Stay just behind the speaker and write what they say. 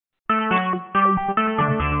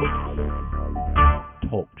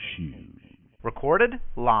Recorded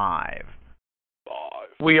live.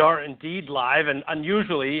 We are indeed live, and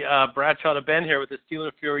unusually, Bradshaw to Ben here with the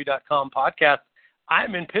SteelerFury.com podcast.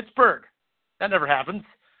 I'm in Pittsburgh. That never happens.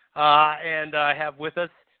 And I have with us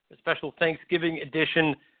a special Thanksgiving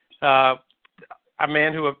edition, a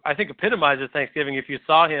man who I think epitomizes Thanksgiving. If you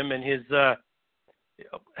saw him in his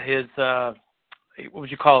what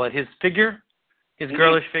would you call it? His figure, his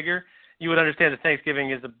girlish figure, you would understand that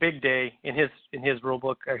Thanksgiving is a big day in his rule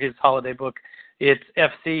book or his holiday book. It's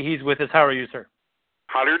FC. He's with us. How are you, sir?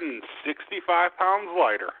 165 pounds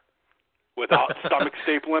lighter without stomach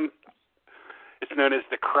stapling. It's known as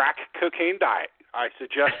the crack cocaine diet. I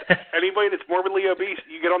suggest anybody that's morbidly obese,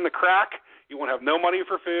 you get on the crack, you won't have no money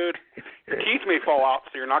for food. Your teeth may fall out,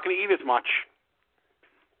 so you're not going to eat as much.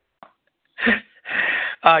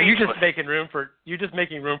 You're just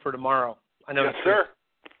making room for tomorrow. I know. Yes, sir.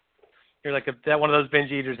 You're like one of those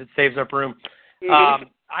binge eaters that saves up room. Mm-hmm.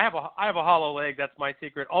 I have a hollow leg. That's my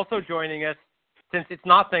secret. Also joining us, since it's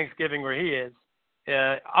not Thanksgiving where he is,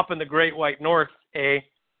 up in the Great White North,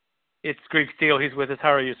 it's Greek Steel. He's with us.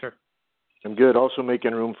 How are you, sir? I'm good. Also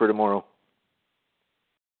making room for tomorrow.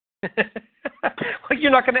 Well,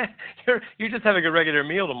 you're just having a regular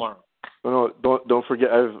meal tomorrow. No, don't forget.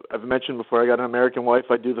 I've mentioned before. I got an American wife.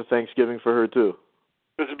 I do the Thanksgiving for her too.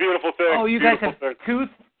 It's a beautiful thing. Oh, you guys have two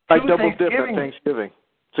I double dip at Thanksgiving.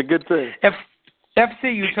 It's a good thing.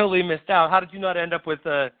 FC, you totally missed out. How did you not end up with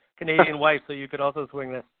a Canadian wife so you could also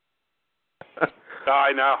swing this?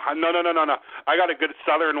 I know. No. I got a good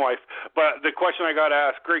Southern wife. But the question I got to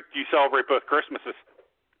ask, Greek, do you celebrate both Christmases?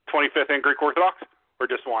 25th and Greek Orthodox? Or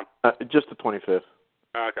just one? Just the 25th.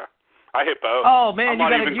 Okay. I hit both. Oh, man,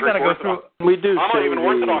 you got to go through. We do. I'm not even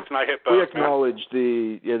Orthodox, and I hit both. We acknowledge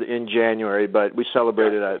in January, but we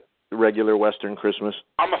celebrate it at regular Western Christmas.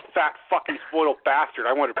 I'm a fat fucking spoiled bastard.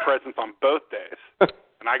 I wanted presents on both days.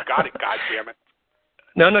 And I got it, goddammit.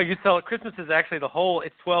 No, you sell it. Christmas is actually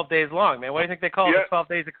it's 12 days long, man. What do you think they call it, the 12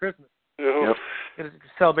 days of Christmas? Yep. It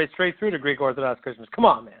celebrates straight through to Greek Orthodox Christmas. Come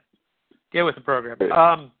on, man. Get with the program.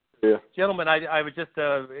 Yeah. Gentlemen, I would just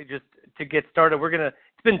to get started, it's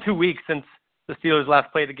been 2 weeks since the Steelers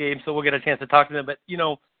last played a game, so we'll get a chance to talk to them. But,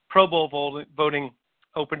 Pro Bowl voting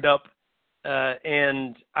opened up,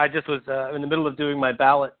 and I just was in the middle of doing my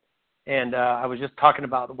ballot, and I was just talking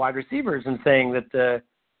about the wide receivers and saying that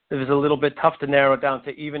it was a little bit tough to narrow it down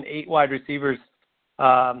to even 8 wide receivers.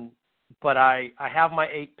 But I have my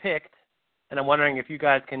 8 picked, and I'm wondering if you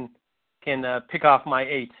guys can pick off my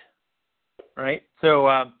 8. Right? So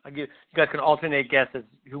you guys can alternate guesses.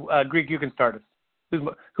 Greek, you can start us.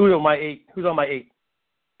 Who's on my 8? Who's on my 8?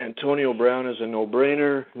 Antonio Brown is a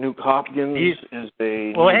no-brainer. Nuke Hopkins is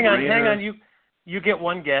a Well, no-brainer. hang on. You get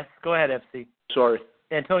one guess. Go ahead, FC. Sorry.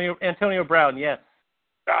 Antonio Brown, yes.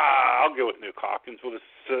 I'll go with Nuke Hopkins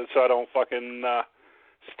so I don't fucking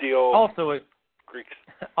steal also Greeks.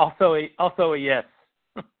 Also a yes.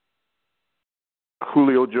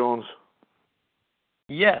 Julio Jones.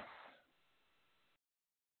 Yes.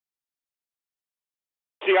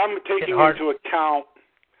 See, I'm taking into account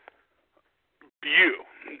you.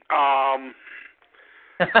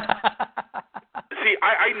 See,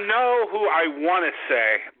 I know who I want to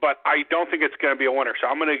say, but I don't think it's going to be a winner. So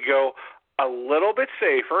I'm going to go a little bit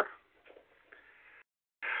safer.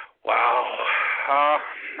 Wow.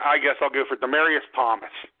 I guess I'll go for Demaryius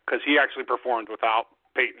Thomas because he actually performed without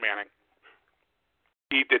Peyton Manning.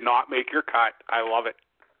 He did not make your cut. I love it.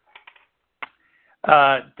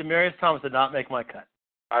 Demaryius Thomas did not make my cut.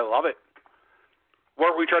 I love it.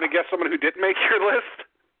 Weren't we trying to guess someone who didn't make your list?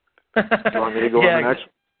 You want me to go on the next?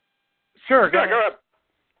 Sure, go ahead.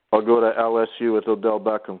 I'll go to LSU with Odell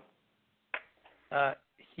Beckham.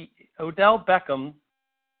 Odell Beckham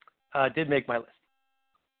did make my list.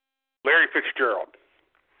 Larry Fitzgerald.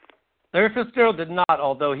 Larry Fitzgerald did not,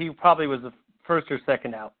 although he probably was the first or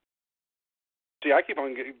second out. See, I keep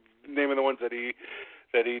on naming the ones that he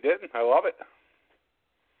didn't. I love it.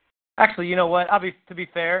 Actually, you know what? To be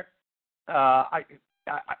fair, I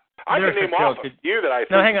can name off a few that I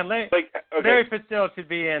think. No, hang on. Okay. Larry Fitzgerald should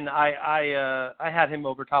be in. I had him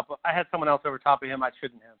over top. I had someone else over top of him. I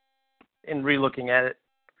shouldn't have. In relooking at it,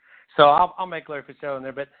 so I'll make Larry Fitzgerald in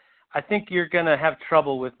there. But I think you're going to have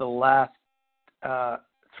trouble with the last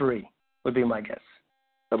 3. Would be my guess.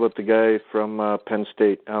 How about the guy from Penn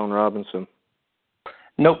State, Allen Robinson?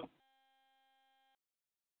 Nope.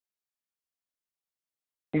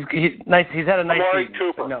 He's nice. He's had a nice Amari season.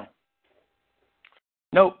 Cooper. No.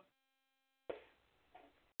 Nope.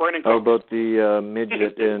 Brandon How Cooks. about the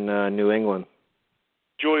midget in New England?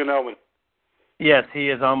 Julian Edelman. Yes, he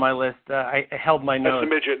is on my list. I held my nose. That's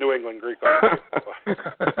the midget in New England, Greek.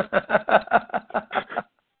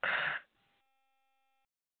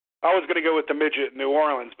 to go with the midget in New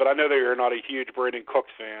Orleans, but I know that you're not a huge Brandon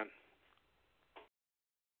Cooks fan.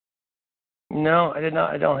 No, I did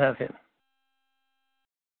not. I don't have him.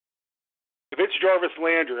 If it's Jarvis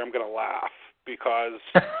Landry, I'm going to laugh because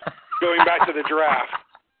going back to the draft,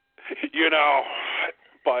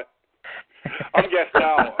 but I'm guessing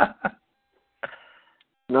that one.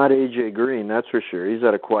 Not A.J. Green, that's for sure. He's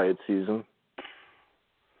had a quiet season.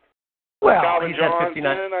 Well, Calvin he's Johnson, had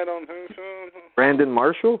 59. I don't think so. Brandon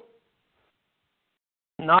Marshall?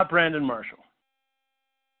 Not Brandon Marshall.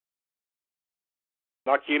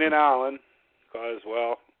 Not Keenan Allen, because,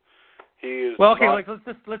 well, he is. Well, okay, not...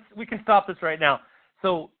 we can stop this right now.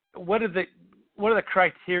 So, what are the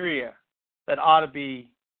criteria that ought to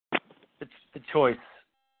be the choice?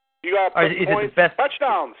 You got is it the best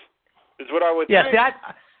touchdowns? Is what I would say.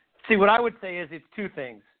 Yeah, what I would say is it's two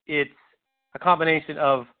things. It's a combination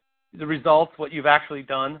of the results, what you've actually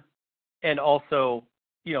done, and also,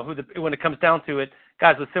 when it comes down to it,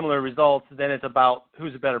 guys with similar results, then it's about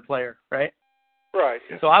who's a better player, right? Right.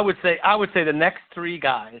 So I would say the next three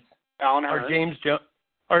guys are James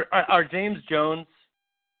Jones,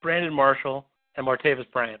 Brandon Marshall, and Martavis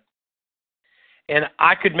Bryant. And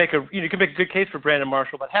I could make you could make a good case for Brandon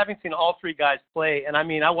Marshall, but having seen all three guys play, and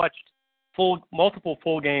I watched multiple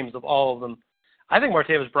full games of all of them, I think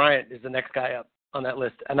Martavis Bryant is the next guy up on that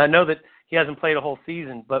list. And I know that he hasn't played a whole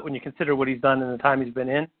season, but when you consider what he's done in the time he's been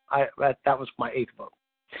in, that was my eighth vote.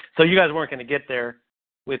 So you guys weren't going to get there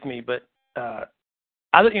with me, but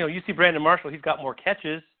you see Brandon Marshall, he's got more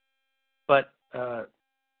catches, but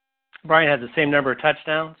Bryant has the same number of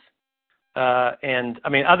touchdowns. And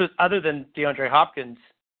other than DeAndre Hopkins,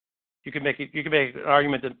 you could make an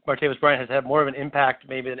argument that Martavis Bryant has had more of an impact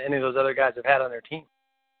maybe than any of those other guys have had on their team.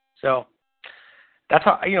 So that's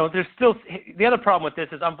how, there's still the other problem with this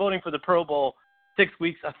is I'm voting for the Pro Bowl 6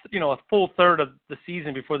 weeks, a full third of the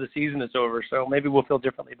season before the season is over. So maybe we'll feel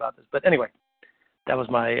differently about this. But anyway, that was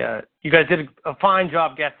my. You guys did a fine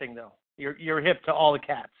job guessing, though. You're hip to all the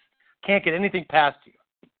cats. Can't get anything past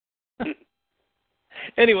you.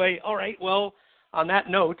 Anyway, all right. Well, on that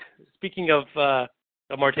note, speaking of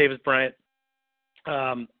Martavis Bryant,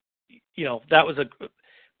 that was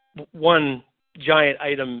one giant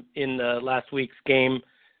item in last week's game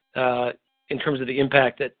in terms of the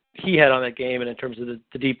impact that he had on that game and in terms of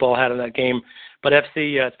the deep ball had on that game. But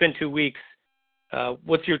FC, it's been 2 weeks.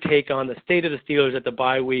 What's your take on the state of the Steelers at the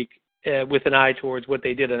bye week with an eye towards what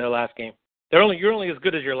they did in their last game? You're only as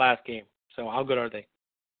good as your last game. So how good are they?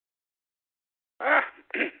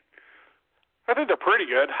 I think they're pretty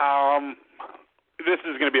good. This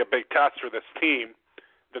is going to be a big test for this team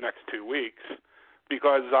the next 2 weeks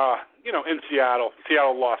because, in Seattle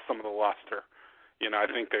lost some of the luster. I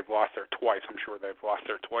think they've lost there twice. I'm sure they've lost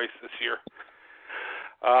there twice this year.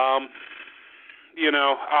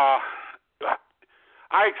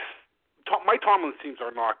 Mike Tomlin's teams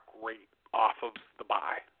are not great off of the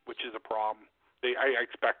bye, which is a problem. I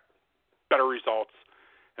expect better results,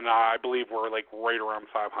 and I believe we're like right around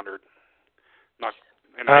 500.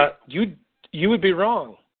 You would be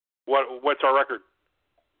wrong. What's our record?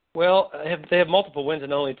 Well, they have multiple wins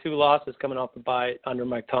and only 2 losses coming off the bye under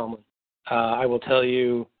Mike Tomlin. I will tell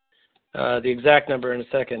you the exact number in a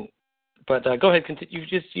second. But go ahead, continue.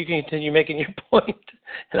 You can continue making your point.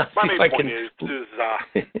 And I'll My see main if I point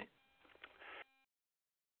can... is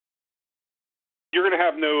you're going to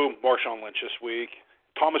have no Marshawn Lynch this week.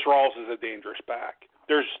 Thomas Rawls is a dangerous back.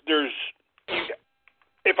 There's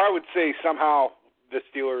if I would say somehow the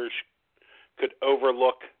Steelers could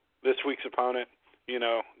overlook this week's opponent,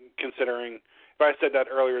 considering if I said that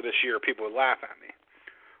earlier this year, people would laugh at me.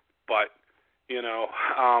 But,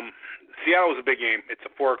 Seattle is a big game. It's a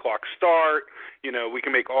 4 o'clock start. We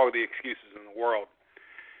can make all of the excuses in the world.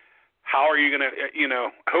 How are you going to,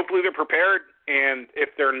 hopefully they're prepared. And if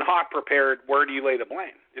they're not prepared, where do you lay the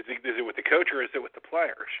blame? Is it with the coach or is it with the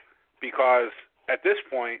players? Because at this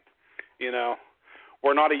point,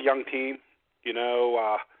 we're not a young team.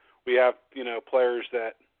 We have, players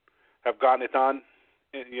that have gotten it done,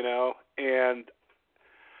 and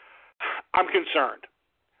I'm concerned.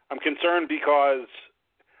 I'm concerned because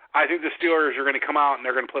I think the Steelers are going to come out and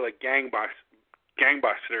they're going to play like gangbusters,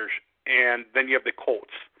 and then you have the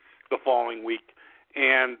Colts the following week.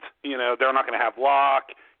 And, they're not going to have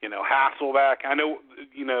Locke, Hasselbeck. I know,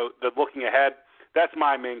 the looking ahead, that's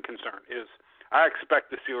my main concern is I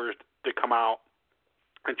expect the Steelers to come out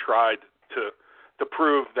and try to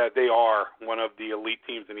prove that they are one of the elite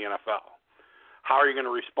teams in the NFL. How are you going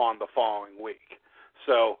to respond the following week?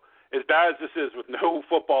 So as bad as this is with no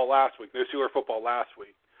football last week, no Steeler football last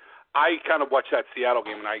week, I kind of watched that Seattle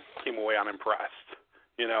game and I came away unimpressed.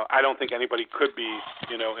 I don't think anybody could be,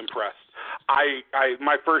 impressed.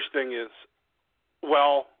 my first thing is,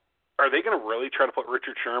 well, are they going to really try to put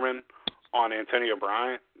Richard Sherman on Antonio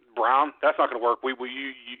Brown? That's not going to work.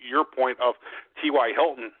 Your point of T.Y.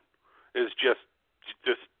 Hilton is just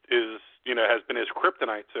has been his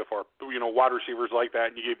kryptonite so far. Wide receivers like that,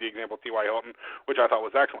 and you gave the example of T.Y. Hilton, which I thought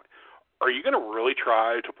was excellent. Are you going to really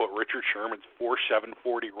try to put Richard Sherman's 4.7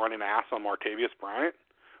 40 running ass on Martavius Bryant?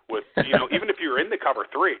 With even if you're in the cover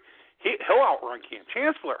 3, he'll outrun Cam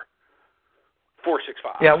Chancellor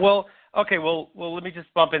 4.65. Yeah, well, okay, well, let me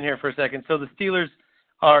just bump in here for a second. So the Steelers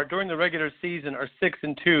are during the regular season are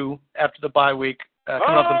 6-2 after the bye week, coming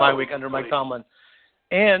off the bye week under Mike Tomlin.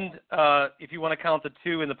 And if you want to count the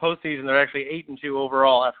 2 in the postseason, they're actually 8-2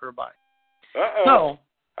 overall after a bye. So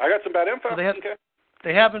I got some bad info. So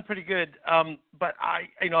they have been pretty good. But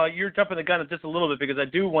you're jumping the gun just a little bit because I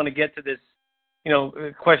do want to get to this,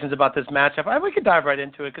 questions about this matchup. We could dive right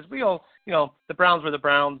into it because we all, the Browns were the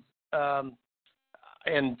Browns, and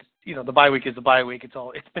the bye week is the bye week.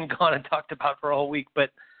 It's been gone and talked about for a whole week. But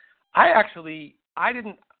I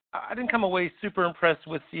didn't come away super impressed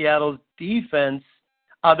with Seattle's defense,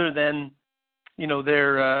 other than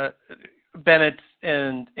their Bennett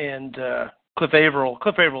and Cliff Averill.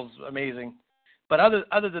 Cliff Averill's amazing, but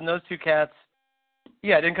other than those two cats,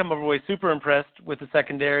 I didn't come away super impressed with the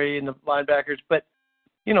secondary and the linebackers. But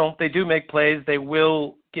they do make plays. They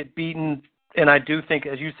will get beaten, and I do think,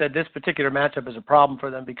 as you said, this particular matchup is a problem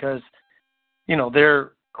for them because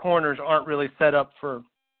their corners aren't really set up for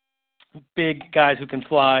big guys who can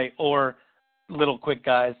fly or little quick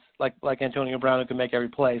guys like Antonio Brown who can make every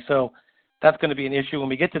play. So that's going to be an issue when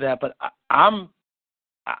we get to that. But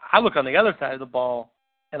I look on the other side of the ball,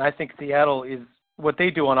 and I think Seattle is what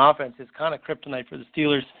they do on offense is kind of kryptonite for the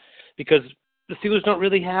Steelers because the Steelers don't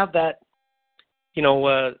really have that,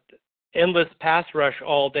 endless pass rush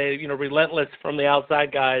all day, relentless from the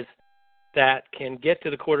outside guys that can get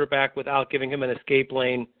to the quarterback without giving him an escape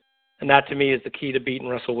lane. And that, to me, is the key to beating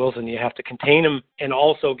Russell Wilson. You have to contain him and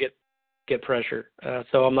also get pressure.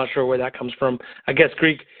 So I'm not sure where that comes from. I guess,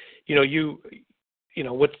 Greek,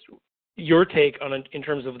 what's your take on it in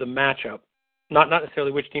terms of the matchup? Not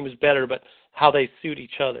necessarily which team is better, but how they suit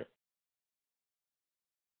each other.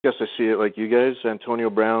 I guess I see it like you guys. Antonio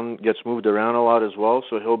Brown gets moved around a lot as well,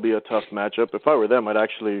 so he'll be a tough matchup. If I were them, I'd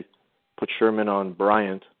actually put Sherman on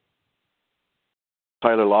Bryant.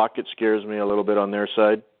 Tyler Lockett scares me a little bit on their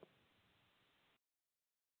side.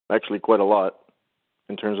 Actually, quite a lot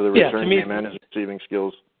in terms of the return game and his receiving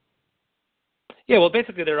skills. Yeah, well,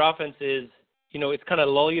 basically their offense is, it's kind of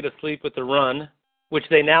lull you to sleep with the run, which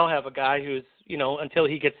they now have a guy who's, until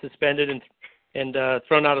he gets suspended and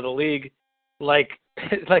thrown out of the league, like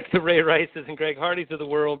the Ray Rices and Greg Hardys of the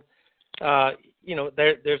world,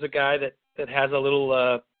 there's a guy that has a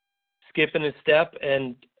little skip in his step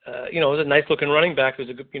and, is a nice-looking running back who's,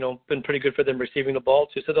 been pretty good for them receiving the ball,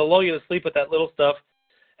 too. So they'll lull you to sleep with that little stuff.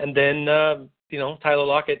 And then, Tyler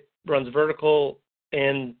Lockett runs vertical,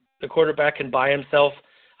 and the quarterback can buy himself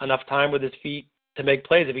enough time with his feet to make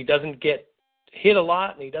plays. If he doesn't get hit a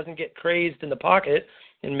lot and he doesn't get crazed in the pocket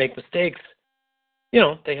and make mistakes,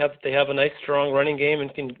 they have a nice, strong running game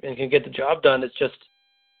and can get the job done. It's just,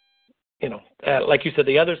 like you said,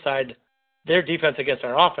 the other side, their defense against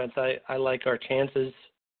our offense, I like our chances.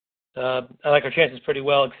 I like our chances pretty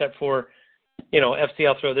well, except for, FC,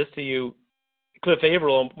 I'll throw this to you. Cliff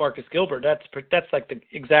Averill and Marcus Gilbert, that's like the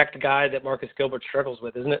exact guy that Marcus Gilbert struggles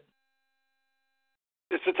with, isn't it?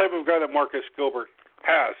 It's the type of guy that Marcus Gilbert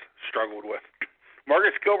has struggled with.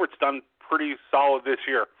 Marcus Gilbert's done pretty solid this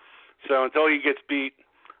year. So until he gets beat,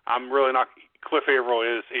 I'm really not – Cliff Averill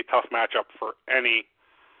is a tough matchup for any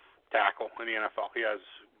tackle in the NFL. He has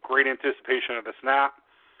great anticipation of the snap.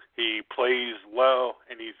 He plays low,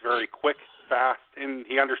 and he's very quick, fast, and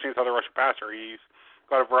he understands how to rush a passer. He's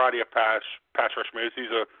got a variety of pass rush moves.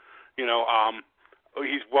 He's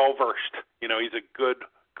he's well versed. He's a good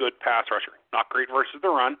pass rusher. Not great versus the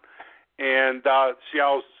run. And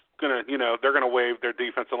Seattle's gonna, they're gonna wave their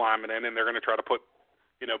defensive linemen in, and they're gonna try to put,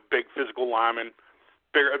 big physical linemen,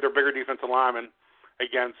 their bigger defensive linemen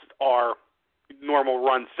against our normal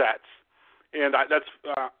run sets. And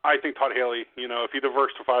I think Todd Haley, if he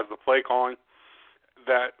diversifies the play calling,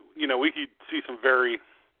 that we could see some very,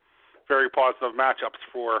 very positive matchups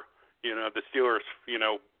for, the Steelers,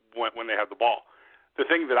 when they have the ball. The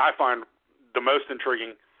thing that I find the most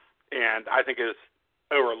intriguing and I think is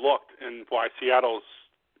overlooked and why Seattle's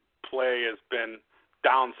play has been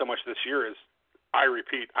down so much this year is, I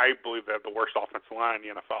believe they have the worst offensive line in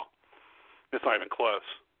the NFL. It's not even close.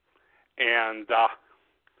 And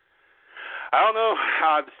I don't know.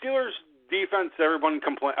 The Steelers defense, a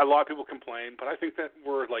lot of people complain, but I think that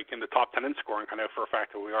we're like in the top 10 in scoring. I know for a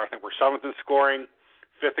fact that we are. I think we're 7th in scoring,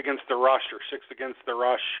 5th against the rush, or 6th against the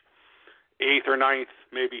rush, 8th or 9th,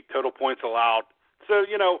 maybe total points allowed. So,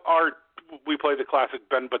 we play the classic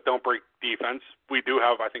bend but don't break defense. We do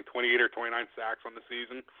have, I think, 28 or 29 sacks on the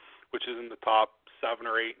season, which is in the top 7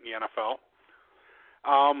 or 8 in the NFL.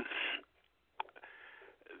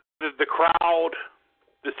 The crowd,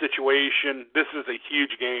 the situation, this is a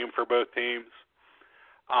huge game for both teams.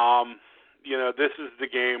 This is the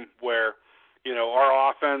game where,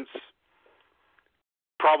 our offense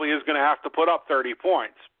probably is going to have to put up 30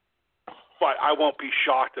 points. But I won't be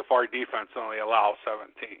shocked if our defense only allows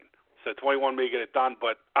 17. So 21 may get it done,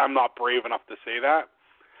 but I'm not brave enough to say that.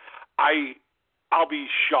 I'll be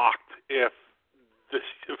shocked if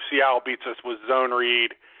Seattle beats us with zone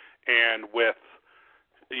read and with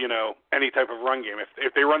any type of run game.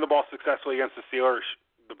 If they run the ball successfully against the Steelers,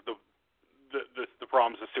 the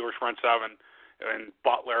problem is the Steelers front 7 and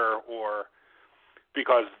Butler, or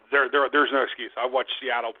because there's no excuse. I've watched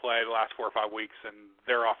Seattle play the last 4 or 5 weeks, and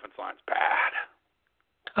their offense line's bad.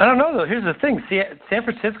 I don't know, though. Here's the thing. San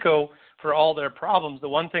Francisco, for all their problems, the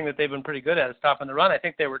one thing that they've been pretty good at is stopping the run. I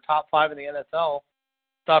think they were top 5 in the NFL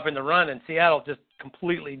stopping the run, and Seattle just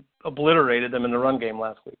completely obliterated them in the run game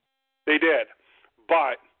last week. They did.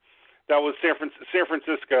 But that was San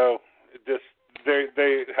Francisco.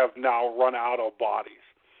 They have now run out of bodies.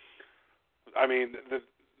 I mean,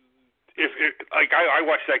 I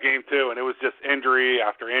watched that game too, and it was just injury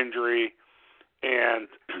after injury. And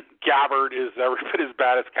Gabbard is every bit as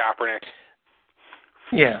bad as Kaepernick.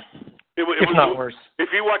 Yeah, it's not worse. If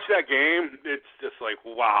you watch that game, it's just like,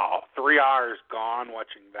 wow, 3 hours gone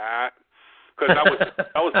watching that. Because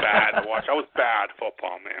that was bad to watch. That was bad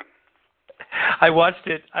football, man. I watched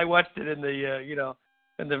it in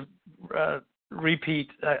the repeat.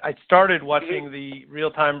 I started watching the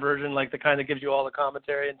real-time version, like the kind that gives you all the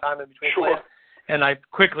commentary and time in between plays, and I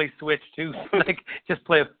quickly switched to just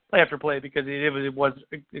play after play because it was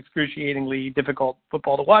excruciatingly difficult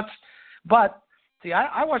football to watch. But see,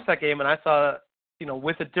 I watched that game and I saw,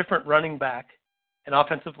 with a different running back and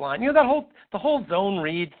offensive line, the whole zone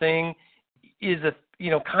read thing is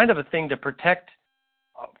kind of a thing to protect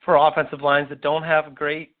for offensive lines that don't have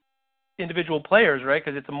great individual players, right?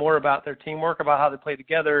 Because it's more about their teamwork, about how they play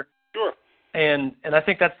together. Sure. And I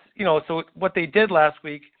think that's, so what they did last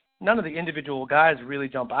week, none of the individual guys really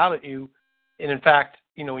jump out at you. And in fact,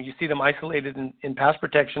 when you see them isolated in pass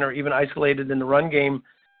protection or even isolated in the run game,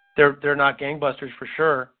 they're not gangbusters for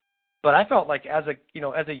sure. But I felt like as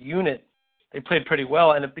a unit, they played pretty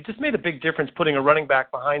well, and it just made a big difference putting a running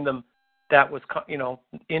back behind them that was,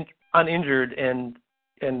 uninjured and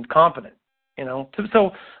confident.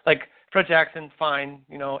 So like Fred Jackson, fine,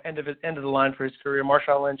 end of the line for his career.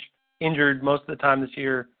 Marshawn Lynch injured most of the time this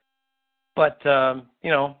year, but kind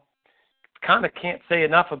of can't say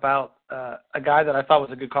enough about a guy that I thought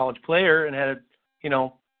was a good college player and had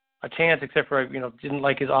a chance, except for didn't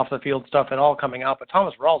like his off the field stuff at all coming out. But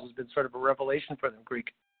Thomas Rawls has been sort of a revelation for them,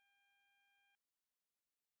 Greek.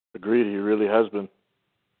 Agreed, he really has been.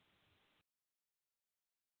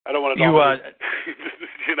 I don't want to talk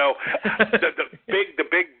the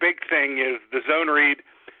big thing is the zone read.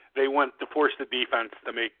 They want to force the defense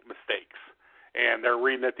to make mistakes, and they're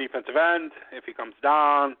reading that defensive end. If he comes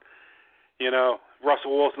down,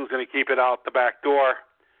 Russell Wilson's going to keep it out the back door.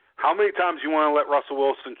 How many times you want to let Russell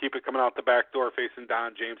Wilson keep it coming out the back door, facing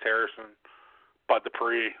down James Harrison, Bud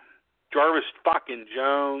Dupree, Jarvis fucking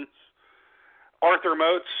Jones, Arthur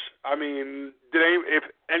Moats? I mean, if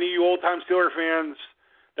any of you old-time Steeler fans,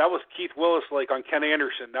 that was Keith Willis like on Ken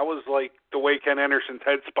Anderson. That was like the way Ken Anderson's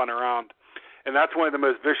head spun around. And that's one of the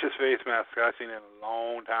most vicious face masks I've seen in a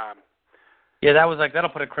long time. Yeah, that was like, that'll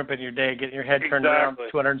put a crimp in your day, getting your head turned around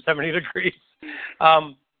 270 degrees.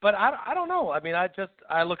 But I don't know. I mean,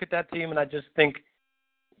 I look at that team and I just think,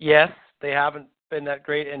 yes, they haven't been that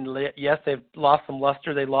great, and yes, they've lost some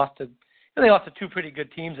luster. They lost to 2 pretty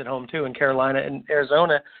good teams at home too, in Carolina and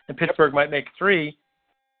Arizona, and Pittsburgh might make 3.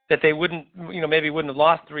 That they wouldn't, maybe wouldn't have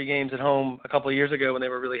lost 3 games at home a couple of years ago when they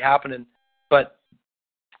were really happening. But,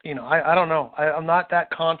 I don't know. I'm not that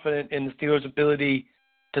confident in the Steelers' ability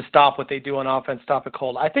to stop what they do on offense, stop it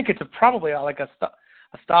cold. I think it's probably like a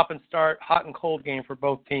stop and start, hot and cold game for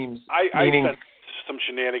both teams. I think some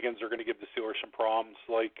shenanigans are going to give the Steelers some problems,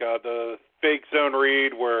 like the fake zone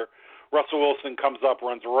read where Russell Wilson comes up,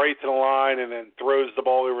 runs right to the line, and then throws the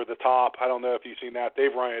ball over the top. I don't know if you've seen that.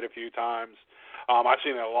 They've run it a few times. I've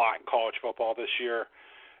seen it a lot in college football this year.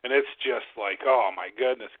 And it's just like, oh, my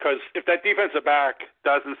goodness. Because if that defensive back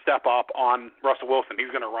doesn't step up on Russell Wilson, he's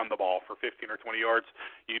going to run the ball for 15 or 20 yards.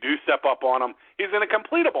 You do step up on him, he's going to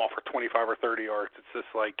complete a ball for 25 or 30 yards. It's just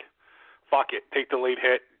like, fuck it. Take the late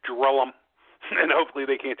hit, drill them, and hopefully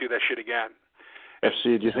they can't do that shit again.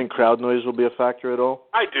 FC, do you think crowd noise will be a factor at all?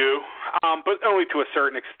 I do, but only to a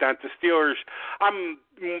certain extent. The Steelers, I'm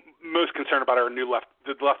most concerned about our new left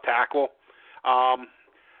tackle.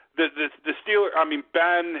 The Steelers,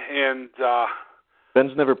 Ben and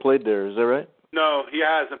Ben's never played there, is that right? No, he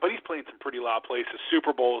hasn't, but he's played some pretty loud places,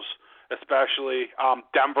 Super Bowls especially.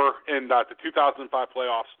 Denver in the 2005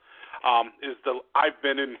 playoffs. I've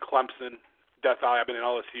been in Clemson, Death Valley. I've been in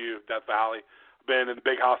LSU, Death Valley. I've been in the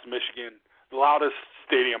Big House, Michigan. The loudest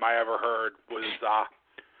stadium I ever heard was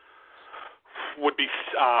would be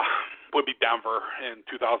Denver in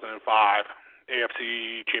 2005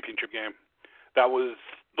 AFC Championship game. That was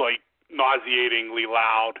like nauseatingly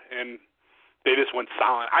loud, and they just went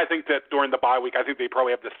silent. I think that during the bye week, I think they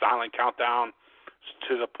probably have the silent countdown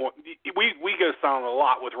to the point. We go silent a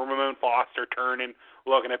lot with Ramon Foster turning,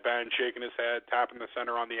 looking at Ben, shaking his head, tapping the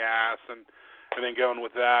center on the ass, and then going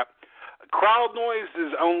with that. Crowd noise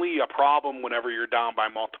is only a problem whenever you're down by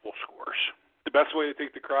multiple scores. The best way to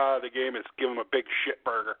take the crowd out of the game is give them a big shit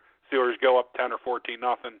burger. Steelers go up 10 or 14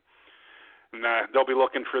 nothing, and they'll be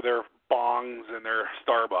looking for their bongs and their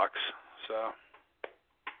Starbucks. So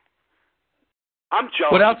I'm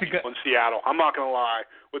jealous of people in Seattle. I'm not gonna lie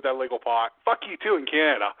with that legal pot. Fuck you too in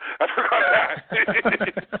Canada. I forgot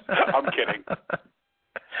that. I'm kidding.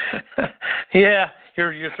 Yeah,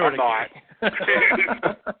 you're sort of not.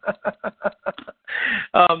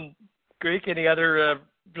 Greek, any other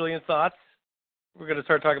brilliant thoughts? We're going to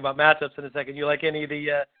start talking about matchups in a second. You like any of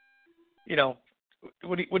the,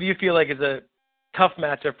 what do you feel like is a tough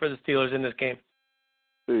matchup for the Steelers in this game?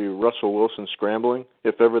 The Russell Wilson scrambling.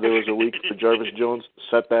 If ever there was a week for Jarvis Jones,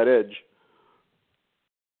 set that edge.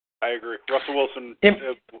 I agree. Russell Wilson,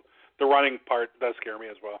 the running part does scare me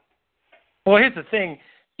as well. Well, here's the thing.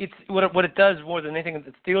 It's what it does more than anything.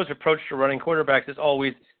 The Steelers' approach to running quarterbacks is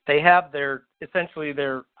always they have their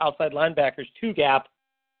outside linebackers two gap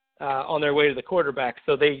on their way to the quarterback.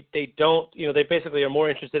 So they don't, they basically are more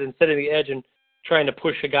interested in setting the edge and trying to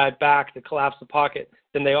push a guy back to collapse the pocket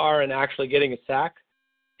than they are in actually getting a sack.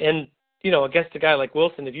 And, against a guy like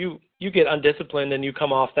Wilson, if you get undisciplined and you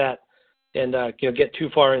come off that and, get too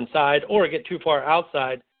far inside or get too far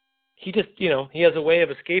outside, he just, he has a way of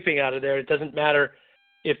escaping out of there. It doesn't matter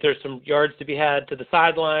if there's some yards to be had to the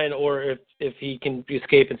sideline or if he can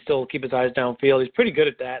escape and still keep his eyes downfield. He's pretty good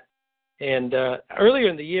at that. And earlier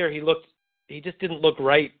in the year, he just didn't look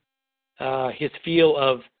right. His feel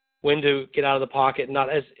of when to get out of the pocket,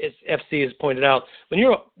 not as FC has pointed out, when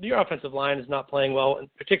your offensive line is not playing well, and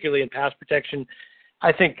particularly in pass protection,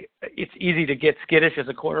 I think it's easy to get skittish as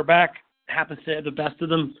a quarterback. It happens to the best of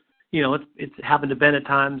them. It's happened to Ben at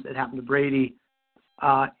times. It happened to Brady.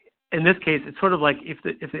 In this case, it's sort of like if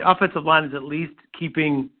the offensive line is at least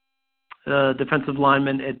keeping the defensive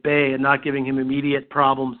lineman at bay and not giving him immediate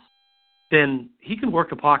problems, then he can work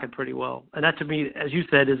the pocket pretty well. And that, to me, as you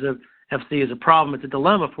said, is a problem. It's a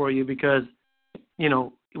dilemma for you because,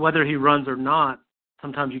 whether he runs or not,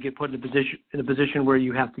 sometimes you get put in a position where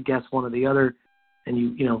you have to guess one or the other,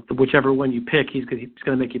 and whichever one you pick, he's going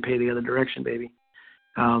to make you pay the other direction, baby.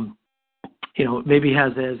 Maybe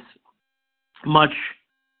has as much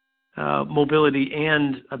mobility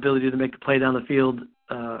and ability to make the play down the field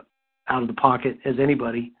out of the pocket as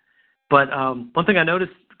anybody. But one thing I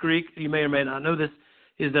noticed, Greek, you may or may not know this,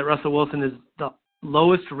 is that Russell Wilson is the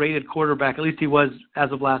lowest rated quarterback, at least he was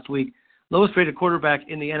as of last week, lowest rated quarterback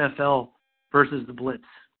in the NFL versus the blitz.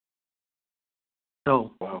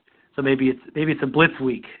 So, wow. So maybe it's a blitz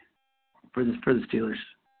week for the Steelers.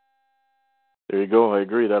 There you go. I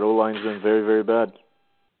agree. That O-line's been very, very bad.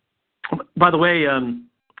 By the way,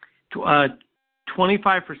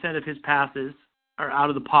 25% of his passes are out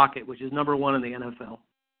of the pocket, which is number one in the NFL.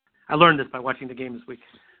 I learned this by watching the game this week.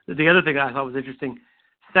 The other thing I thought was interesting,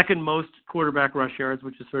 second most quarterback rush yards,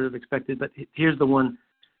 which is sort of expected, but here's the one.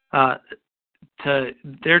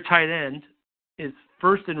 Their tight end is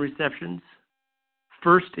first in receptions,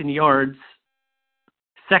 first in yards,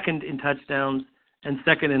 second in touchdowns, and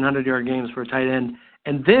second in 100-yard games for a tight end.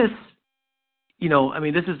 And this,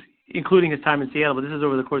 this is including his time in Seattle, but this is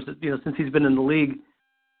over the course of, since he's been in the league.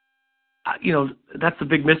 That's the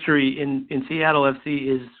big mystery in Seattle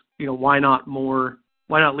FC is, why not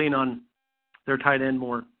lean on their tight end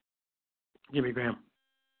more? Jimmy Graham.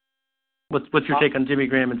 What's your take on Jimmy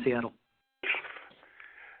Graham in Seattle?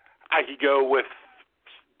 I could go with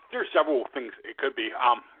There's several things it could be.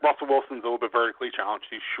 Russell Wilson's a little bit vertically challenged.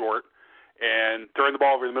 He's short, and throwing the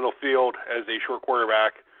ball over the middle field as a short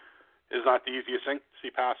quarterback is not the easiest thing.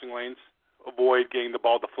 See passing lanes, avoid getting the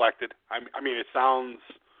ball deflected. I mean, it sounds,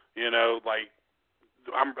 like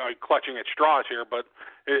I'm clutching at straws here, but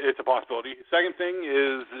it's a possibility. Second thing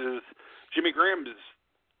is Jimmy Graham is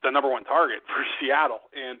the number one target for Seattle,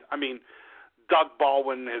 and I mean, Doug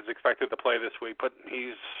Baldwin is expected to play this week, but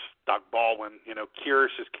he's Doug Baldwin.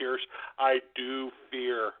 Kearse is Kearse. I do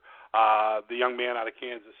fear the young man out of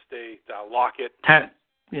Kansas State, Lockett.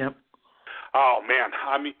 Yep. Oh man,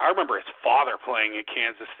 I remember his father playing at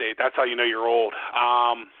Kansas State. That's how you know you're old.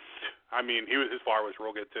 His father was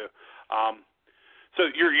real good too. So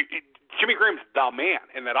Jimmy Graham's the man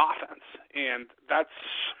in that offense, and that's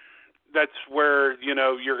where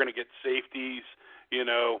you're going to get safeties.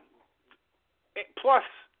 Plus,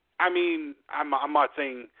 I'm not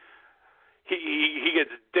saying he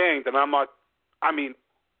gets dinged, and I'm not.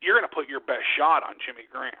 You're going to put your best shot on Jimmy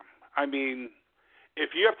Graham.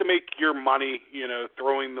 If you have to make your money,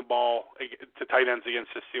 throwing the ball to tight ends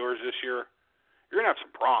against the Steelers this year, you're going to have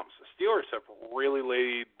some problems. The Steelers have really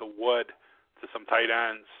laid the wood to some tight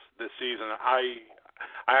ends this season. I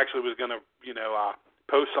actually was going to,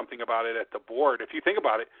 post something about it at the board. If you think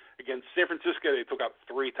about it, against San Francisco, they took out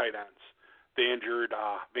 3 tight ends. They injured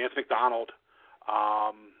Vance McDonald,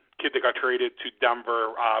 kid that got traded to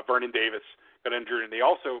Denver, Vernon Davis got injured, and they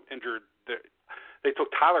also injured they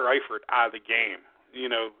took Tyler Eifert out of the game.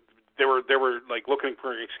 They were like looking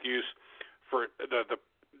for an excuse for the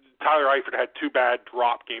Tyler Eifert had 2 bad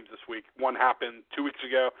drop games this week. One happened 2 weeks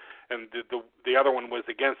ago, and the other one was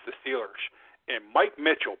against the Steelers. And Mike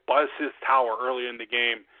Mitchell buzzed his tower early in the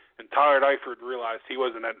game, and Tyler Eifert realized he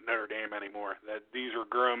wasn't at Notre Dame anymore, that these are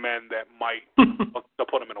grown men that might they'll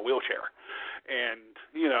put him in a wheelchair. And,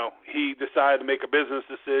 he decided to make a business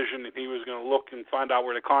decision, and he was going to look and find out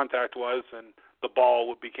where the contact was, and the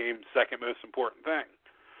ball became second most important thing.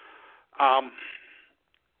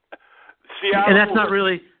 Seattle, and that's not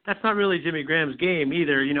really Jimmy Graham's game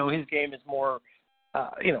either. His game is more,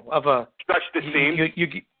 of a stretch the seam.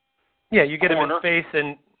 You get him in space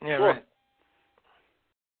and sure. Right.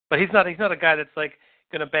 But he's not a guy that's like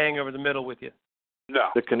going to bang over the middle with you. No.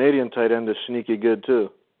 The Canadian tight end is sneaky good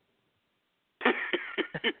too.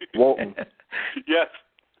 Walton. Yes.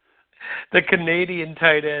 The Canadian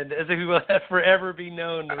tight end, as if he will forever be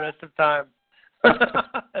known the rest of time.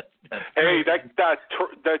 Hey, that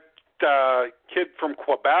kid from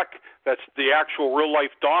Quebec, that's the actual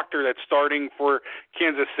real-life doctor that's starting for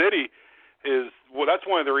Kansas City, that's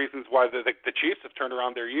one of the reasons why the Chiefs have turned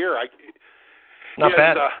around their year. Not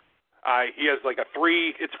bad. He has like a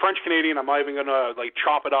 3. It's French-Canadian. I'm not even going to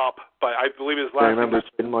chop it up, but I believe his last name. I remember it's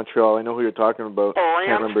in Montreal. I know who you're talking about. Torrent. I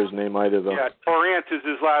can't remember his name either, though. Yeah, Torrent is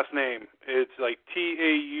his last name. It's like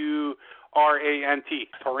Taurant.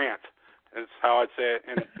 Torrent is how I'd say it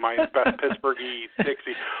in my best Pittsburghy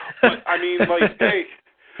Dixie. But, hey,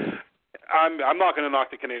 I'm not going to knock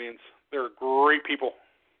the Canadians. They're great people.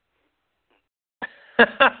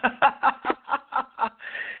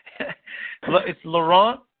 It's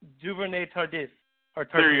Laurent Duvernay-Tardif.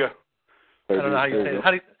 There you go. I don't know how you say it.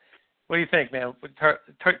 What do you think, man?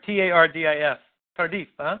 Tardif. Tardif,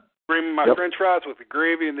 huh? Bring my French fries with the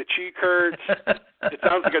gravy and the cheese curds. It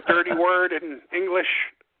sounds like a dirty word in English.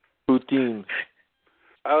 Poutine.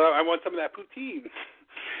 I want some of that poutine.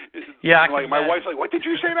 Yeah, like my wife's like, "What did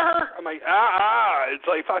you say to her?" I'm like, it's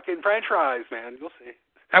like fucking French fries, man. You'll see.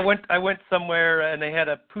 I went somewhere and they had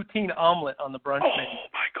a poutine omelet on the brunch menu. Oh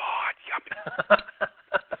my God, yummy!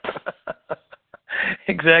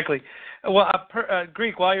 Exactly. Well,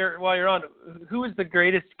 Greek, while you're on, who is the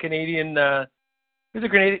greatest Canadian? Who's the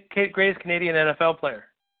greatest Canadian NFL player?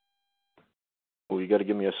 Well, you got to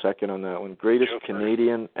give me a second on that one. Greatest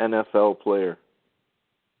Canadian NFL player.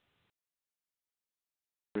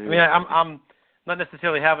 I'm not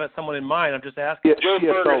necessarily having someone in mind. I'm just asking. Joe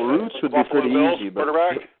CFL roots would be pretty easy, but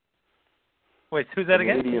wait, who's that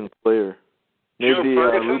again? Canadian player. Maybe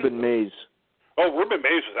Ruben Mays. Oh, Ruben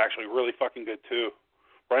Mays was actually really fucking good too.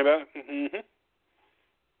 Right about it? Mm-hmm.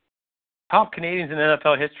 Top Canadians in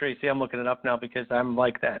NFL history. See, I'm looking it up now because I'm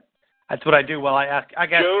like that. That's what I do while I ask. I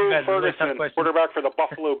got Joe you guys Ferguson, really tough quarterback for the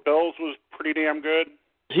Buffalo Bills, was pretty damn good.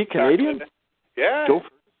 Is he Canadian? Yeah. Joe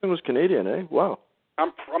Ferguson was Canadian, eh? Wow. I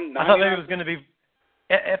thought maybe it was going to be.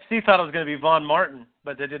 FC thought it was going to be Von Martin,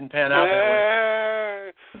 but that didn't pan out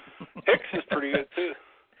that way. Hicks is pretty good too.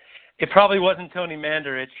 It probably wasn't Tony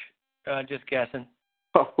Mandarich. Just guessing.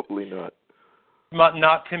 Probably not.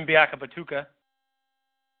 Not Tim Biakabatuka,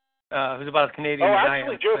 who's about as Canadian as I am.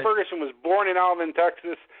 Actually, Joe Ferguson was born in Alvin,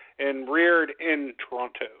 Texas, and reared in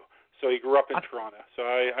Toronto. So he grew up in Toronto. So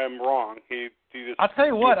I'm wrong. He just. I'll tell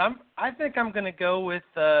you what. I think I'm going to go with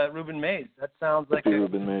Ruben Mays. That sounds like a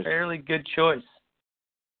fairly good choice.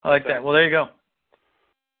 I like that. Well, there you go.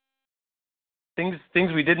 Things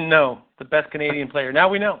we didn't know. The best Canadian player. Now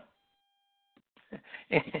we know.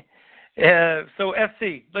 So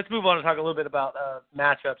FC. Let's move on and talk a little bit about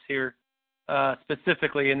matchups here,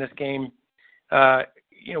 specifically in this game. I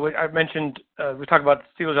mentioned we talked about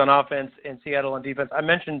Steelers on offense and Seattle on defense. I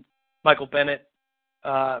mentioned Michael Bennett.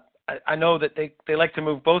 I know that they like to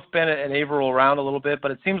move both Bennett and Averill around a little bit, but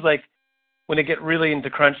it seems like when they get really into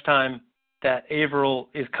crunch time, that Averill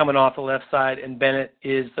is coming off the left side and Bennett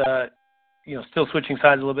is still switching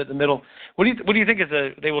sides a little bit in the middle. What do you think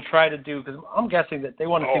they will try to do? Because I'm guessing that they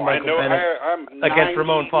want to see Michael Bennett against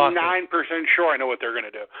Ramon Foster. I'm 99% sure I know what they're going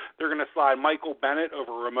to do. They're going to slide Michael Bennett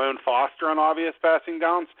over Ramon Foster on obvious passing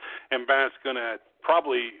downs, and Bennett's going to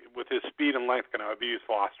probably, with his speed and length, going to abuse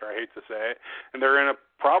Foster. I hate to say it. And they're going to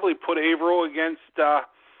probably put Averill against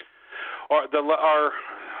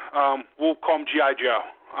we'll call him G.I. Joe,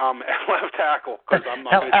 at left tackle, because I'm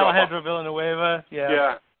not going to Alejandro Villanueva.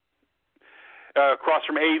 Yeah. Across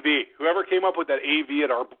from AV. Whoever came up with that AV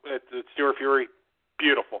at the Steeler Fury,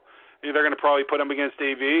 beautiful. They're going to probably put him against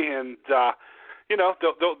AV, and they're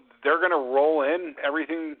going to roll in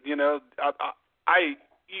everything. You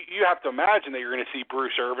have to imagine that you're going to see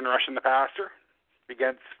Bruce Irvin rushing the passer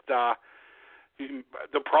against. They'll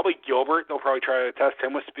probably Gilbert. They'll probably try to test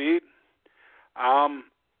him with speed.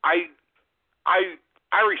 I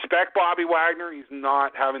respect Bobby Wagner. He's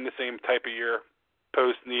not having the same type of year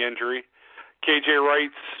post the injury. KJ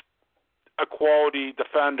Wright's a quality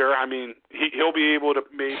defender. I mean, he'll be able to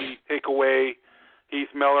maybe take away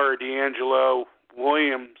Heath Miller or D'Angelo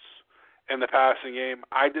Williams in the passing game.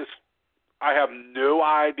 I have no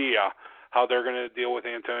idea how they're going to deal with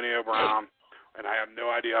Antonio Brown, and I have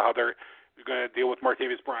no idea how they're going to deal with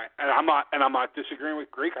Martavis Bryant. And I'm not disagreeing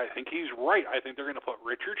with Greek. I think he's right. I think they're going to put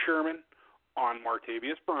Richard Sherman on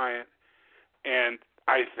Martavis Bryant, and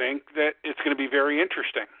I think that it's going to be very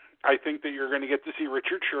interesting. I think that you're going to get to see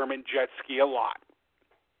Richard Sherman jet ski a lot.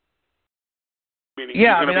 Meaning he's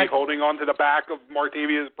going to be holding on to the back of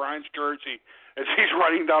Martavis Bryant's jersey as he's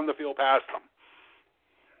running down the field past them.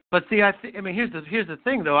 But see, here's the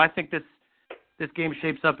thing, though. I think this game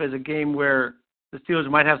shapes up as a game where the Steelers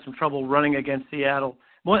might have some trouble running against Seattle.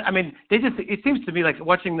 Well, I mean, it seems to me like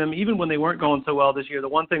watching them, even when they weren't going so well this year, the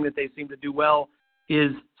one thing that they seem to do well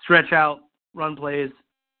is stretch out run plays,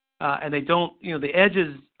 and they don't, the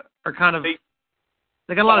edges are kind of, they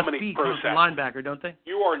got a lot of speed from the linebacker, don't they?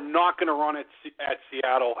 You are not going to run at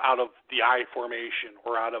Seattle out of the I formation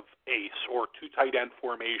or out of ace or two tight end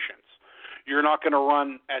formations. You're not going to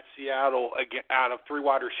run at Seattle again out of three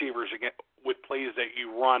wide receivers again with plays that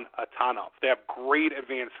you run a ton of. They have great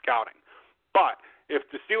advanced scouting. But if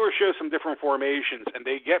the Steelers show some different formations and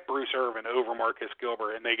they get Bruce Irvin over Marcus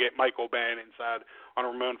Gilbert and they get Michael Bennett inside on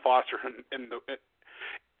Ramon Foster let's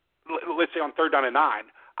say on 3rd down and 9,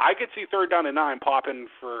 I could see 3rd down and 9 popping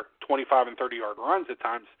for 25 and 30-yard runs at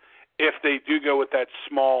times if they do go with that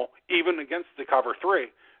small, even against the cover 3,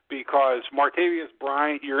 because Martavis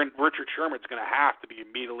Bryant, Richard Sherman's going to have to be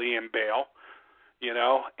immediately in bail,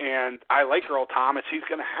 and I like Earl Thomas. He's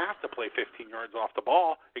going to have to play 15 yards off the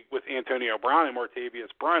ball with Antonio Brown and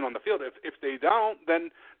Martavis Bryant on the field. If they don't, then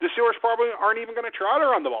the Steelers probably aren't even going to try to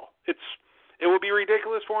run the ball. It would be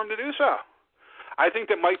ridiculous for him to do so. I think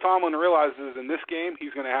that Mike Tomlin realizes in this game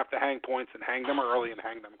he's going to have to hang points and hang them early and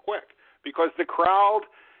hang them quick because the crowd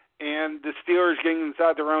and the Steelers getting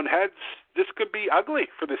inside their own heads, this could be ugly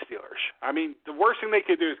for the Steelers. I mean, the worst thing they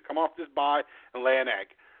could do is come off this bye and lay an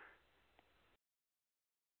egg.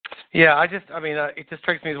 Yeah, it just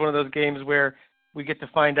strikes me as one of those games where we get to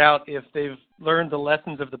find out if they've learned the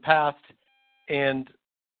lessons of the past and,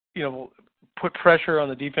 put pressure on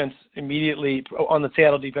the defense immediately, on the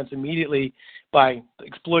Seattle defense immediately by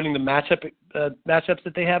exploiting the matchups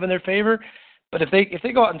that they have in their favor. But if they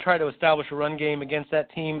go out and try to establish a run game against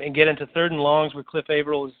that team and get into 3rd and longs where Cliff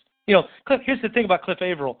Averill is, here's the thing about Cliff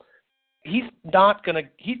Averill. You are not going to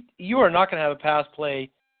have a pass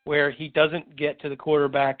play where he doesn't get to the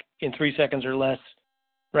quarterback in 3 seconds or less,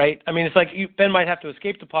 right? I mean, it's like Ben might have to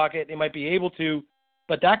escape the pocket. He might be able to,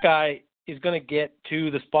 but that guy is going to get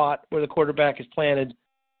to the spot where the quarterback is planted.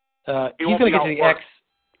 He's going to get to the X.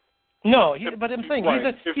 No, but I'm saying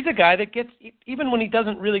he's a guy that gets, even when he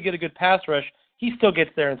doesn't really get a good pass rush, he still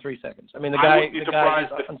gets there in 3 seconds. I mean, I wouldn't be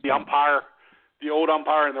surprised if the umpire, the old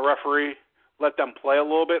umpire and the referee let them play a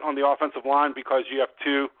little bit on the offensive line because you have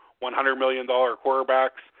two $100 million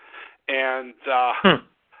quarterbacks. And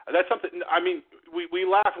that's something, I mean, we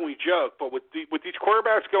laugh and we joke, but with these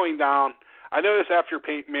quarterbacks going down, I noticed after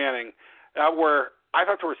Peyton Manning, where I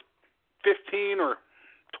thought there was 15 or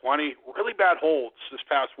 20 really bad holds this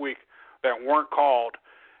past week that weren't called.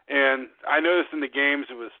 And I noticed in the games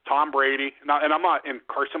it was Tom Brady, and I'm not in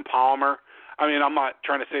Carson Palmer. I mean, I'm not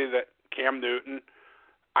trying to say that Cam Newton.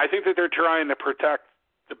 I think that they're trying to protect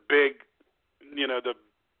the big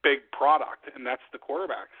product, and that's the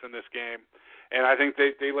quarterbacks in this game. And I think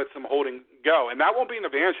they let some holding go. And that won't be an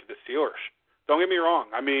advantage to the Steelers. Don't get me wrong.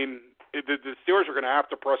 I mean, the Steelers are going to have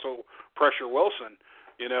to pressure Wilson.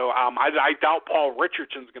 I doubt Paul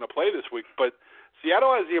Richardson's going to play this week, but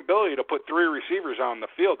Seattle has the ability to put 3 receivers on the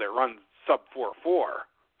field that run sub 4.4,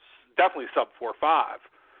 definitely sub 4.5.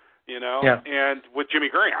 Yeah. And with Jimmy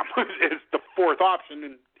Graham is the 4th option,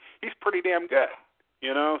 and he's pretty damn good.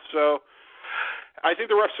 So I think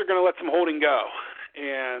the refs are going to let some holding go,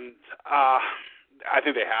 and I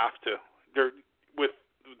think they have to. They're with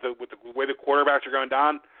the way the quarterbacks are going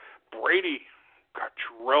down. Brady got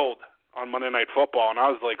drilled on Monday Night Football, and I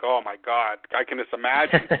was like, oh my God, I can just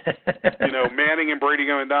imagine, Manning and Brady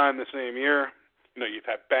going down in the same year. You've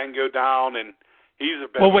had Ben go down, and he's a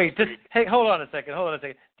better. Well, wait, hey, hold on a second.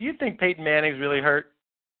 Do you think Peyton Manning's really hurt?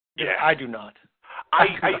 Yeah, I do not. I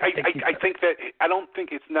think that I don't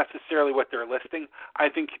think it's necessarily what they're listing. I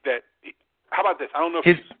think that. How about this? I don't know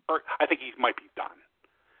if he's hurt. I think he might be done.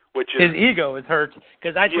 Which is his ego is hurt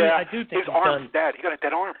because I do think his arm's dead. He got a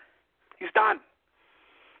dead arm. He's done.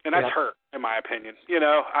 And that's hurt, in my opinion.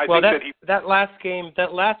 I think that last game,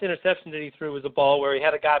 that last interception that he threw was a ball where he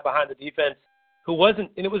had a guy behind the defense who wasn't,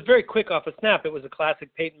 and it was very quick off a snap. It was a classic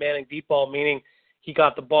Peyton Manning deep ball, meaning he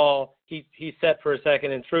got the ball, he set for a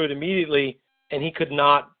second and threw it immediately, and he could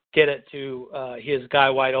not get it to his guy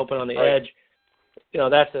wide open on the edge.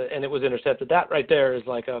 And it was intercepted. That right there is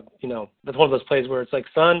like that's one of those plays where it's like,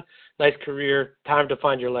 son, nice career, time to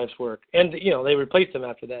find your life's work. And, they replaced him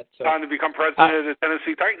after that. So time to become president of the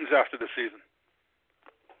Tennessee Titans after the season.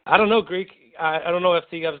 I don't know, Greek. I don't know,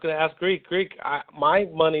 FC. I was going to ask Greek. My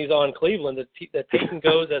money's on Cleveland, that Peyton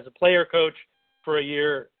goes as a player coach for a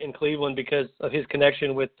year in Cleveland because of his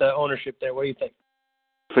connection with the ownership there. What do you think?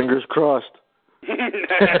 Fingers crossed. I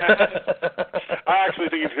actually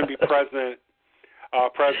think he's going to be president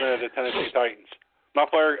of the Tennessee Titans. Not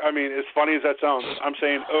player. I mean, as funny as that sounds, I'm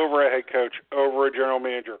saying over a head coach, over a general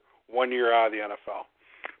manager, 1 year out of the NFL,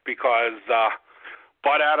 because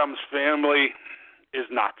Bud Adams' family is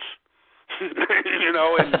nuts. And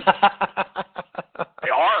they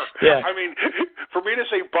are. Yeah. I mean, for me to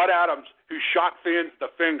say Bud Adams, who shot fans the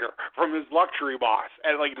finger from his luxury box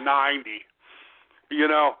at like 90,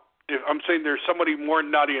 if I'm saying there's somebody more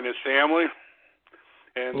nutty in his family.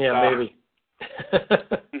 And maybe.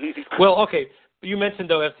 Well, okay. You mentioned,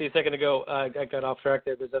 though, FC, a second ago, I got off track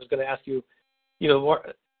there because I was going to ask you,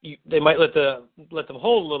 they might let them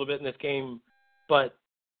hold a little bit in this game, but,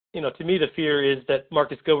 to me the fear is that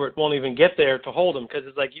Marcus Gilbert won't even get there to hold him because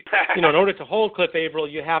it's like, in order to hold Cliff Averill,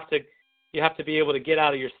 you have to be able to get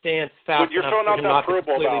out of your stance fast enough for him not to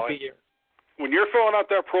completely beat you. When you're filling out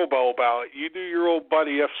that Pro Bowl ballot, you do your old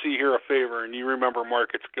buddy FC here a favor, and you remember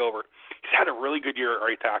Marcus Gilbert. He's had a really good year at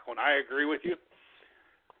right tackle, and I agree with you.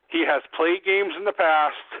 He has played games in the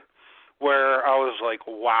past where I was like,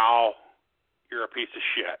 wow, you're a piece of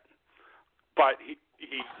shit. But he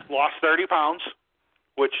lost 30 pounds,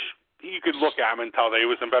 which you could look at him and tell that he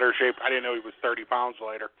was in better shape. I didn't know he was 30 pounds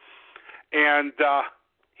later. And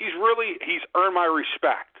he's earned my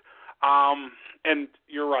respect. And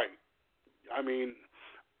you're right. I mean,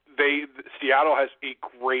 Seattle has a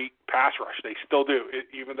great pass rush. They still do,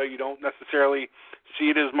 even though you don't necessarily see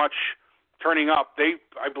it as much turning up.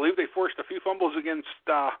 I believe they forced a few fumbles against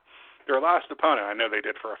their last opponent. I know they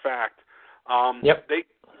did for a fact. Yep. They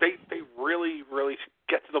really, really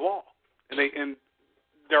get to the ball, and they've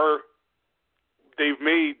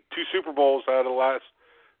made 2 Super Bowls out of the last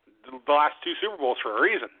 2 Super Bowls for a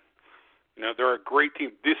reason. They're a great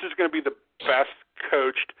team. This is going to be the best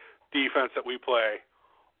coached defense that we play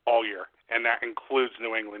all year, and that includes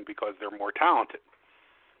New England because they're more talented.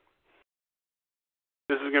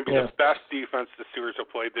 This is going to be the best defense the Steelers have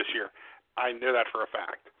played this year. I know that for a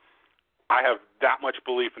fact. I have that much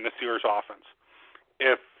belief in the Steelers' offense.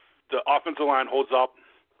 If the offensive line holds up,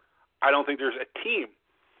 I don't think there's a team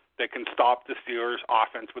that can stop the Steelers'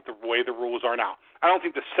 offense with the way the rules are now. I don't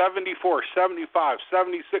think the 74, 75,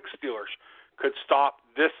 76 Steelers could stop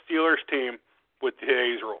this Steelers team with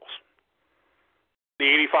today's rules. The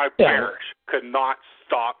 85 Bears could not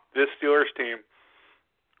stop this Steelers team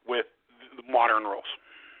with the modern rules.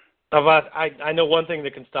 I know one thing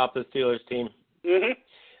that can stop the Steelers team. Mm-hmm.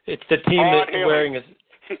 It's the team that's wearing a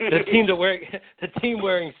the team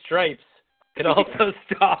wearing stripes could also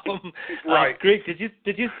stop them. Right. Greek, did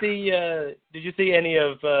you see any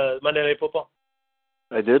of Monday Night Football?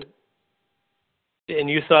 I did. And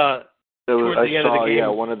you saw towards the end of the game. Yeah,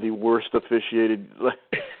 one of the worst officiated.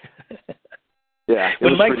 Yeah,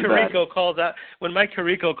 when Mike Tirico calls out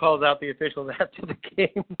the officials after the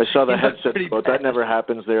game. I saw the headset quote. That never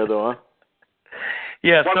happens there, though, huh?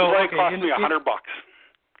 Yeah. One play cost me $100,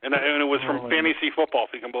 and it was from fantasy football,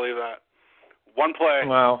 if you can believe that. One play.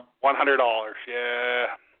 Wow. $100. Yeah.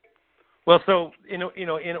 Well, so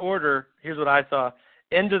in order, here's what I saw.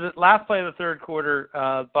 End of the last play of the third quarter,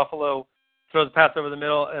 Buffalo throws a pass over the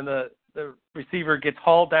middle, and the receiver gets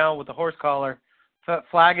hauled down with the horse collar.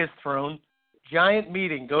 Flag is thrown. Giant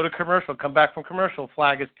meeting. Go to commercial. Come back from commercial.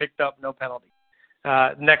 Flag is picked up. No penalty.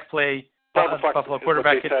 Next play, Buffalo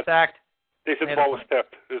quarterback gets sacked. They said the ball was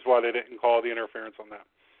tipped. Is why they didn't call the interference on that.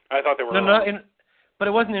 I thought they were but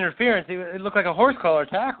it wasn't interference. It looked like a horse collar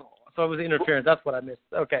tackle. So it was interference. That's what I missed.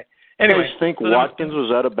 Okay. Anyway. You guys think Watkins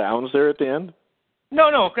was out of bounds there at the end? No.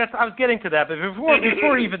 I was getting to that. But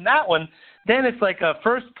before even that one, then it's like a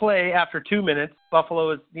first play after 2 minutes.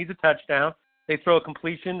 Buffalo needs a touchdown. They throw a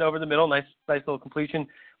completion over the middle, nice little completion.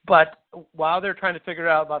 But while they're trying to figure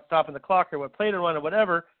out about stopping the clock or what play to run or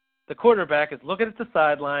whatever, the quarterback is looking at the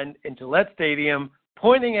sideline in Gillette Stadium,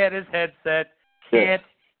 pointing at his headset, can't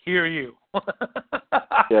hear you.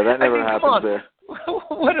 Yeah, that never happens there.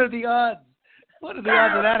 What are the odds? What are the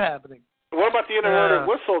odds of that happening? What about the inverted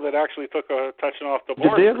whistle that actually took a touchdown off the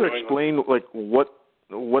board? Did they ever explain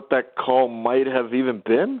what that call might have even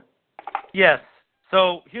been? Yes.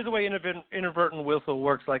 So here's the way inadvertent whistle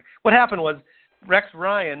works. Like what happened was Rex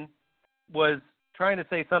Ryan was trying to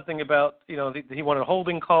say something about he wanted a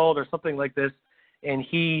holding called or something like this, and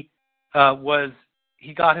he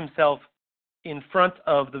got himself in front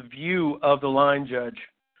of the view of the line judge,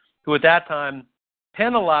 who at that time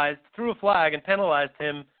threw a flag and penalized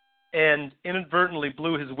him, and inadvertently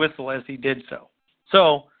blew his whistle as he did so.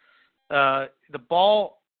 So the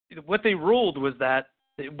ball, what they ruled was that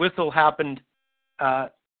the whistle happened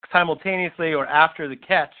simultaneously or after the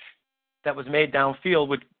catch that was made downfield,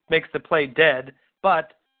 which makes the play dead,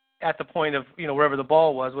 but at the point of, wherever the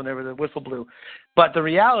ball was, whenever the whistle blew. But the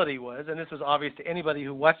reality was, and this was obvious to anybody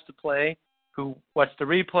who watched the play, who watched the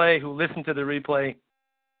replay, who listened to the replay,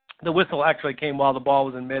 the whistle actually came while the ball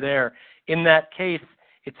was in midair. In that case,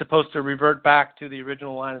 it's supposed to revert back to the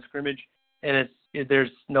original line of scrimmage, and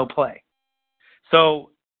there's no play.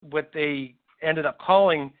 So what they ended up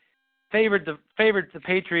calling favored the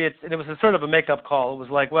Patriots, and it was a sort of a make-up call. It was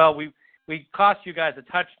like, well, we cost you guys a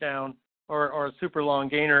touchdown or a super long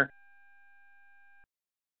gainer.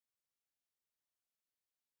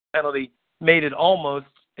 Penalty made it almost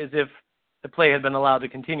as if the play had been allowed to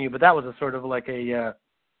continue, but that was a sort of like a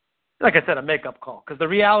make-up call, because the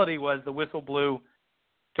reality was the whistle blew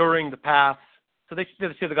during the pass, so they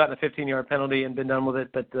should have gotten a 15-yard penalty and been done with it.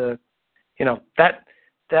 But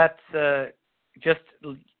that's just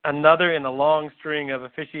another in a long string of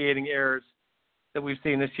officiating errors that we've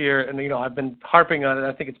seen this year, and I've been harping on it.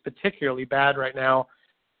 I think it's particularly bad right now.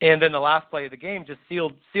 And then the last play of the game just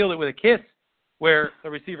sealed it with a kiss, where the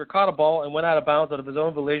receiver caught a ball and went out of bounds out of his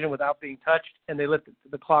own volition without being touched, and they let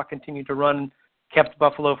the clock continue to run, kept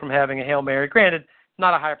Buffalo from having a Hail Mary. Granted,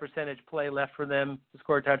 not a high percentage play left for them to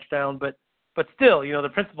score a touchdown, but still, the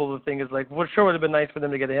principle of the thing is like, well, sure would have been nice for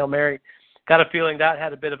them to get a Hail Mary. Got a feeling that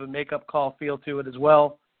had a bit of a make-up call feel to it as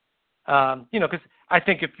well. Because I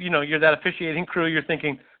think if, you're that officiating crew, you're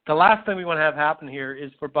thinking the last thing we want to have happen here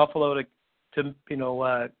is for Buffalo to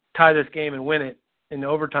tie this game and win it in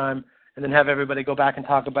overtime, and then have everybody go back and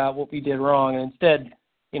talk about what we did wrong. And instead,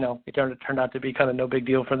 it turned out to be kind of no big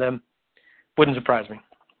deal for them. Wouldn't surprise me.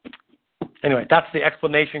 Anyway, that's the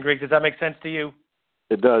explanation, Greg. Does that make sense to you?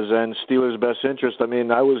 It does, and Steelers' best interest. I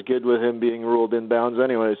mean, I was good with him being ruled inbounds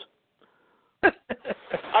anyways.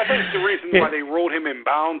 I think the reason why they ruled him in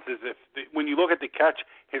bounds is when you look at the catch,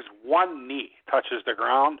 his one knee touches the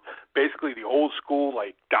ground, basically the old school,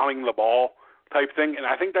 like, downing the ball type thing, and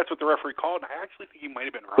I think that's what the referee called. I actually think he might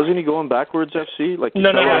have been right. Wasn't he going backwards, FC?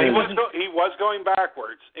 No, he was going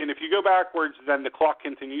backwards, and if you go backwards, then the clock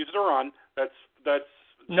continues to run. That's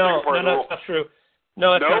no, that's not true.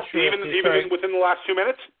 No, that's not true. Even within the last 2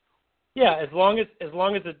 minutes. Yeah, as long as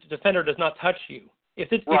the defender does not touch you. If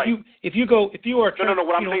you are no.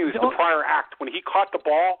 What I'm saying is the prior act. When he caught the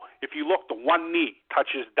ball, if you look, the one knee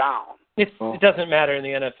touches down. It doesn't matter in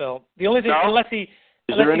the NFL. The only thing, unless he.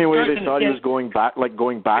 Is there any way they thought he was going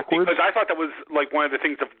backwards? Because I thought that was like one of the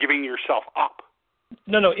things of giving yourself up.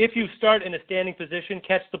 No. If you start in a standing position,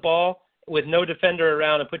 catch the ball with no defender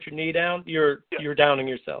around and put your knee down, you're downing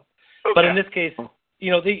yourself. Okay. But in this case,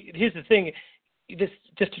 here's the thing. Just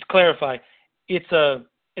to clarify, it's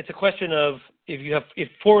a question of if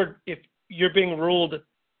you're being ruled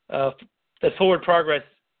that forward progress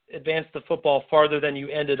advanced the football farther than you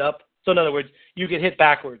ended up. So in other words, you get hit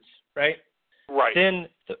backwards, right? Right. Then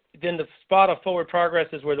the spot of forward progress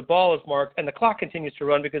is where the ball is marked, and the clock continues to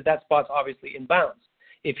run because that spot's obviously in bounds.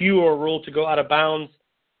 If you are ruled to go out of bounds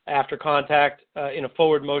after contact in a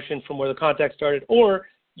forward motion from where the contact started, or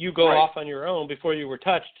you go off on your own before you were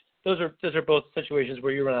touched, those are both situations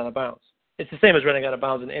where you run out of bounds. It's the same as running out of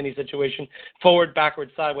bounds in any situation. Forward,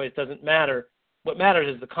 backwards, sideways doesn't matter. What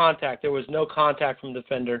matters is the contact. There was no contact from the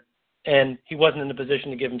defender, and he wasn't in a position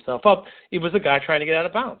to give himself up. It was a guy trying to get out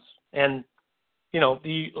of bounds. And,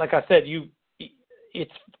 like I said,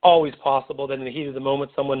 it's always possible that in the heat of the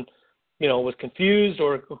moment someone, was confused,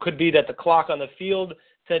 or it could be that the clock on the field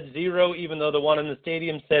said 0, even though the one in the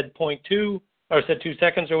stadium said 0.2 or said 2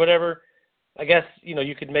 seconds or whatever. I guess,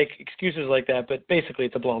 you could make excuses like that, but basically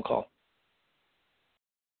it's a blown call.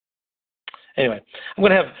 Anyway, I'm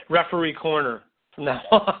going to have referee corner from now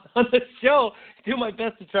on the show. Do my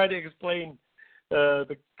best to try to explain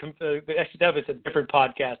actually, that was a different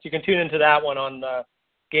podcast. You can tune into that one on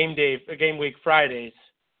game week Fridays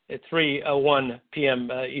at 3:01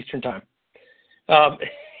 p.m. Eastern time.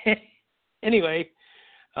 Anyway,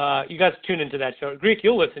 you guys tune into that show. Greek,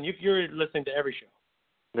 you'll listen. You're listening to every show.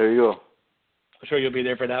 There you go. I'm sure you'll be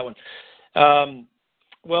there for that one.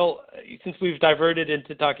 Well, since we've diverted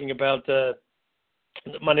into talking about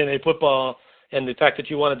Monday Night Football and the fact that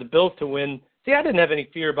you wanted the Bills to win, see, I didn't have any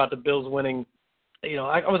fear about the Bills winning. I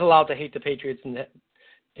was allowed to hate the Patriots and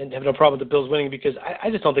have no problem with the Bills winning because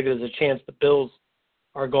I just don't think there's a chance the Bills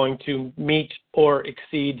are going to meet or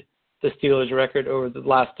exceed the Steelers' record over the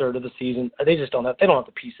last third of the season. They just don't have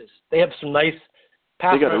the pieces. They have some nice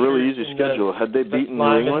pass. They got a really easy schedule. Had they beaten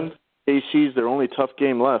New England, AC's their only tough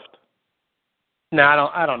game left. No,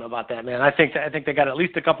 I don't know about that, man. I think they got at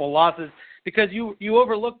least a couple of losses because you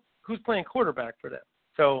overlook who's playing quarterback for them.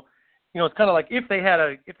 So, it's kind of like if they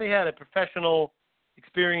had a professional,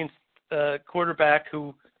 experienced quarterback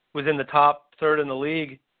who was in the top third in the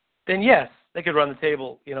league, then yes, they could run the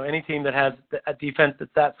table. Any team that has a defense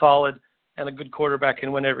that's that solid and a good quarterback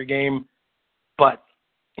can win every game. But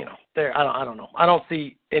I don't know. I don't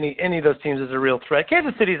see any of those teams as a real threat.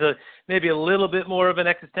 Kansas City's maybe a little bit more of an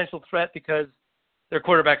existential threat because their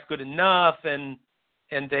quarterback's good enough and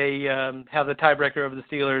they have the tiebreaker over the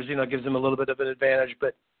Steelers. Gives them a little bit of an advantage.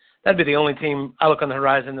 But that'd be the only team I look on the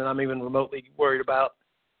horizon that I'm even remotely worried about.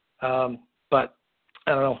 But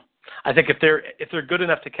I don't know. I think if they're good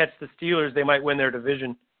enough to catch the Steelers, they might win their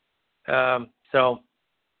division. So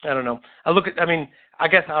I don't know. I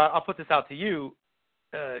guess I'll put this out to you.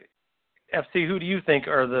 FC, who do you think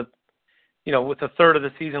are with a third of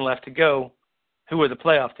the season left to go, who are the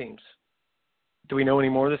playoff teams? Do we know any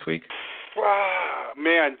more this week?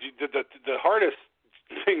 Man, the hardest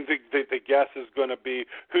thing to guess is going to be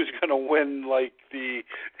who's going to win, like, the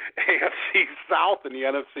AFC South and the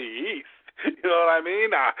NFC East. You know what I mean?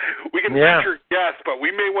 We can venture guess, but we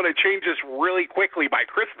may want to change this really quickly by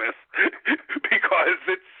Christmas because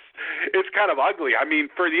it's kind of ugly. I mean,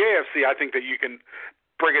 for the AFC, I think that you can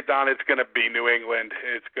bring it down. It's going to be New England.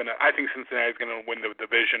 I think Cincinnati's going to win the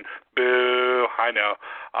division. Boo! I know.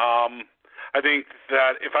 I think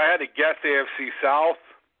that if I had to guess AFC South,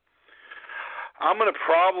 I'm going to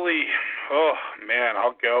probably,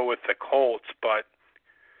 I'll go with the Colts, but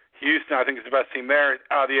Houston, I think, is the best team there.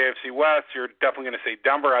 The AFC West, you're definitely going to say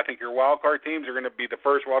Denver. I think your wild card teams are going to be the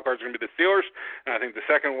first wild card is going to be the Steelers, and I think the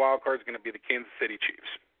second wild card is going to be the Kansas City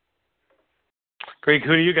Chiefs. Greg,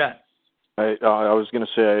 who do you got? I was going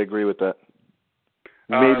to say I agree with that.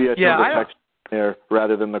 Maybe I think the Texans there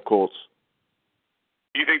rather than the Colts.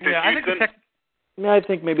 You think the Houston? I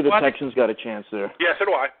think maybe the Texans got a chance there. Yeah, so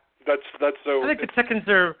do I. That's so. I think the Texans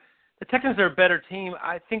are a better team.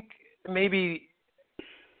 I think maybe.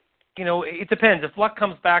 It depends. If Luck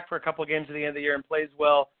comes back for a couple of games at the end of the year and plays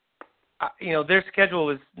well, their schedule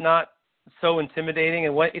is not so intimidating,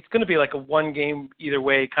 and it's going to be like a one-game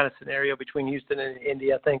either-way kind of scenario between Houston and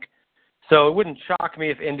Indy, I think. So it wouldn't shock me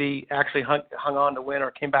if Indy actually hung on to win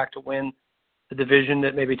or came back to win the division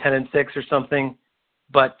at maybe 10-6 or something.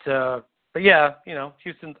 But yeah,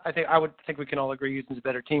 Houston. I would think we can all agree Houston's a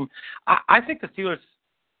better team. I think the Steelers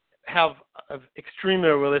have an extremely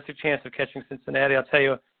realistic chance of catching Cincinnati. I'll tell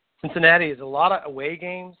you. Cincinnati is a lot of away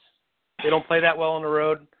games. They don't play that well on the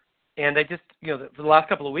road. And they just, for the last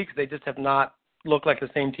couple of weeks, they just have not looked like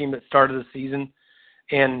the same team that started the season.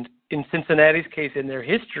 And in Cincinnati's case, in their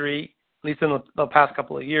history, at least in the past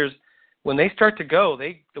couple of years, when they start to go,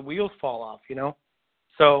 the wheels fall off, you know.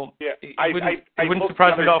 So yeah, it wouldn't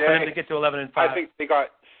surprise me at all for them to get to 11-5. I think they got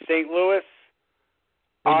St. Louis,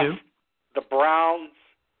 the Browns,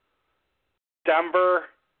 Denver,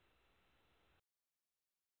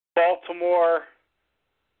 Baltimore.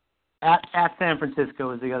 At San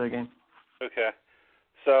Francisco is the other game. Okay.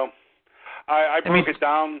 So I broke it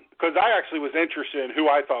down because I actually was interested in who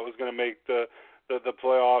I thought was going to make the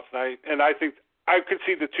playoffs, and I think I could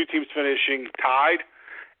see the two teams finishing tied,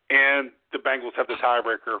 and the Bengals have the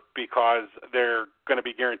tiebreaker because they're going to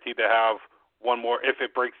be guaranteed to have one more. If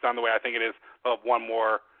it breaks down the way I think it is, they'll have one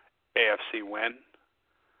more AFC win.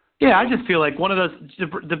 Yeah, I just feel like one of those.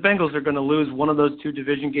 The Bengals are going to lose one of those two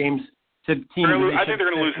division games to teams. I think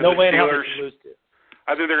they're going to lose to the Steelers.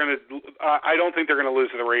 I think they're going to. I don't think they're going to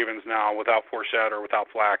lose to the Ravens now without Fournette or without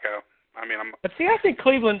Flacco. I mean, But see, I think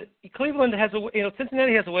Cleveland has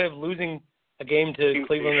Cincinnati has a way of losing a game to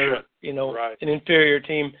Cleveland or right. an inferior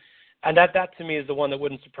team, and that to me is the one that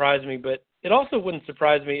wouldn't surprise me. But it also wouldn't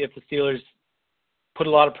surprise me if the Steelers put a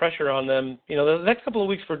lot of pressure on them. You know, the next couple of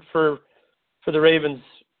weeks for the Ravens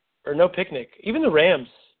are no picnic. Even the Rams,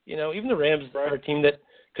 are a team that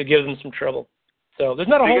could give them some trouble. So there's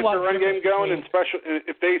not a whole lot. If the run game going and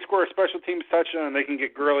if they score a special teams touchdown and they can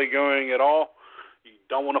get Gurley going at all, you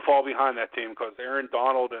don't want to fall behind that team because Aaron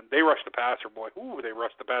Donald and they rush the passer, boy. Ooh, they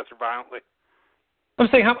rush the passer violently. I'm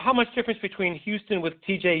saying how much difference between Houston with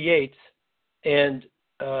T.J. Yates and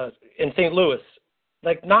St. Louis?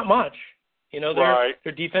 Like not much. You know, their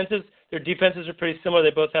defenses are pretty similar.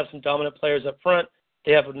 They both have some dominant players up front.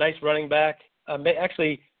 They have a nice running back.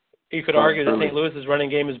 Actually, you could argue that St. Louis's running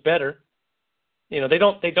game is better. You know, they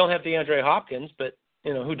don't have DeAndre Hopkins, but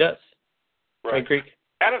you know who does? Right. Greek.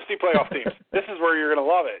 NFC playoff teams. This is where you're going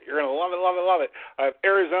to love it. You're going to love it, love it, love it. I have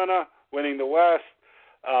Arizona winning the West.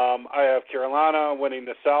 I have Carolina winning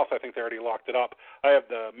the South. I think they already locked it up. I have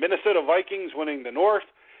the Minnesota Vikings winning the North,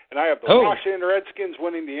 and I have the Washington Redskins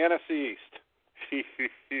winning the NFC East.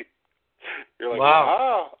 You're like,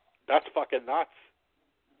 wow, that's fucking nuts.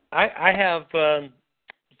 I have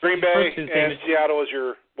Green Bay and Seattle as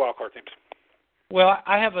your wild card teams. Well,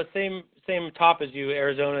 I have a same top as you,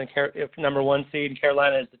 Arizona and number 1 seed, and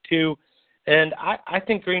Carolina is the 2. And I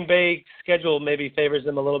think Green Bay's schedule maybe favors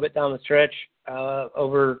them a little bit down the stretch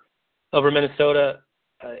over Minnesota.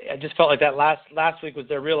 I just felt like that last week was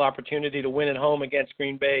their real opportunity to win at home against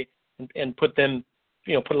Green Bay and put them,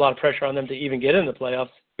 put a lot of pressure on them to even get in the playoffs,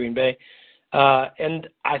 Green Bay. And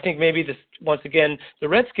I think maybe once again, the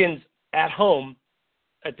Redskins at home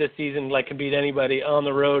at this season can beat anybody. On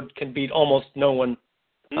the road can beat almost no one.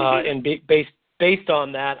 And based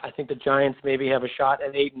on that, I think the Giants maybe have a shot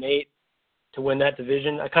at 8-8 to win that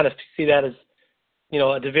division. I kind of see that as,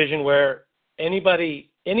 a division where any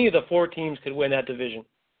of the 4 teams could win that division.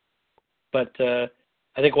 But I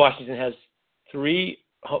think Washington has 3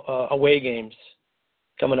 away games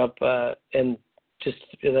coming up, and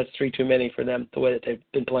that's 3 too many for them the way that they've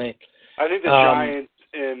been playing. I think the Giants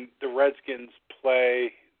and the Redskins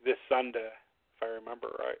play this Sunday, if I remember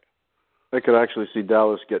right. I could actually see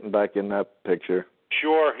Dallas getting back in that picture.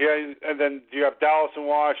 Sure, yeah, and then you have Dallas and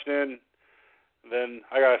Washington. Then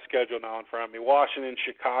I got a schedule now in front of me. Washington,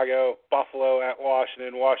 Chicago, Buffalo at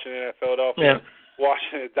Washington, Washington at Philadelphia,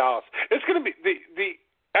 Washington at Dallas. It's going to be the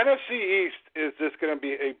NFC East is just going to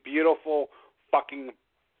be a beautiful fucking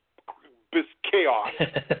chaos.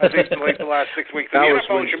 I think the last 6 weeks. The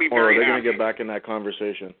NFL should be very They're going to get back in that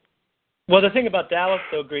conversation. Well, the thing about Dallas,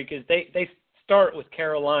 though, Greek, is they start with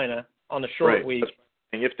Carolina on the short week.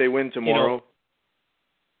 And if they win tomorrow.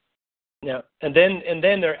 Yeah, and then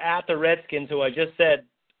they're at the Redskins, who I just said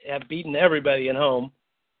have beaten everybody at home.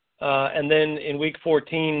 And then in Week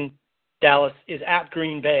 14, Dallas is at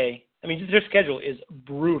Green Bay. I mean, their schedule is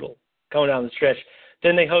brutal going down the stretch.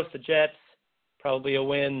 Then they host the Jets, probably a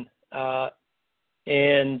win.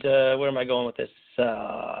 And where am I going with this?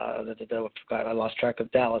 I lost track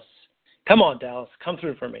of Dallas. Come on, Dallas, come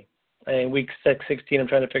through for me. In Week 16, I'm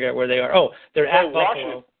trying to figure out where they are. Oh, they're at Buffalo.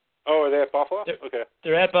 Washington. Oh, are they at Buffalo? Okay.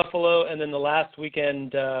 They're at Buffalo, and then the last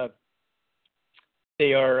weekend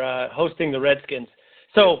they are hosting the Redskins.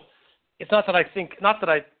 So it's not that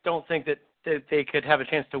I don't think that they could have a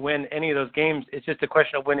chance to win any of those games. It's just a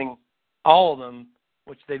question of winning all of them,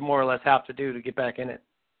 which they more or less have to do to get back in it.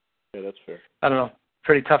 Yeah, that's fair. I don't know.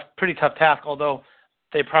 Pretty tough task. Although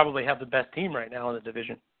they probably have the best team right now in the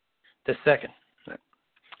division, this second.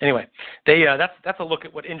 Anyway, that's a look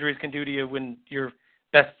at what injuries can do to you when your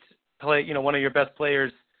best play, one of your best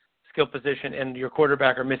players, skill position, and your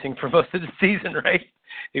quarterback are missing for most of the season, right?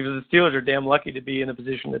 Because the Steelers are damn lucky to be in the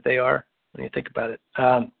position that they are when you think about it.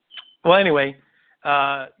 Well, anyway,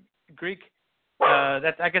 Greek.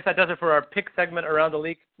 I guess that does it for our pick segment around the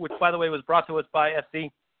league, which, by the way, was brought to us by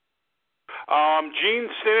FC. Gene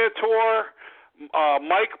Senator,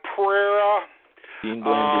 Mike Pereira. Dean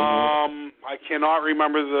Blandino. I cannot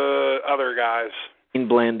remember the other guys. Dean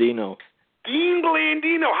Blandino. Dean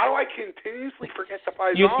Blandino. How do I continuously forget the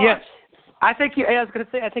Paisans? Yes. I think I was going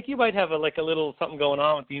to say, I think you might have a little something going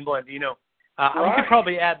on with Dean Blandino. Right. We could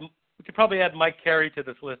probably add Mike Carey to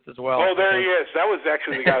this list as well. Oh, there he is. That was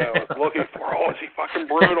actually the guy that I was looking for. Oh, is he fucking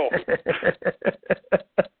brutal?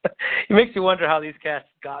 It makes you wonder how these cats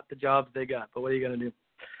got the jobs they got, but what are you going to do?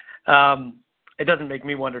 It doesn't make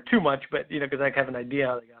me wonder too much, but, because I have an idea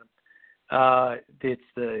how they got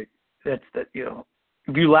them.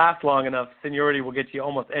 If you last long enough, seniority will get you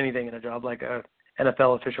almost anything in a job like a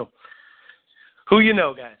NFL official. Who you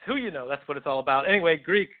know, guys. Who you know. That's what it's all about. Anyway,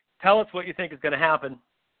 Greek, tell us what you think is going to happen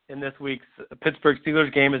in this week's Pittsburgh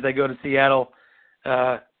Steelers game as they go to Seattle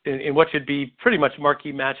in what should be pretty much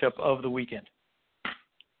marquee matchup of the weekend.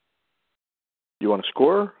 You want a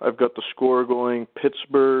score? I've got the score going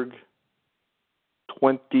Pittsburgh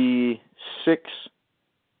 26,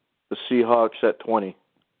 the Seahawks at 20.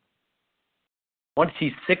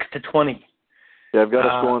 26-20. Yeah, I've got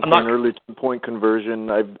us going for an early 2-point conversion.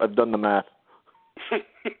 I've done the math.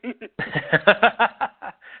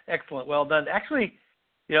 Excellent. Well done. Actually,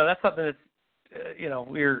 that's something that's,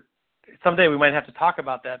 someday we might have to talk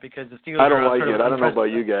about that because the Steelers. I don't like it. I don't know about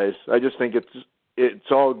you guys. I just think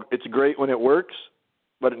it's great when it works,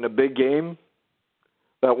 but in a big game,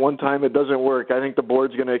 that one time it doesn't work. I think the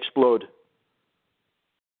board's going to explode.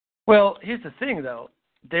 Well, here's the thing, though.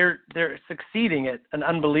 They're succeeding at an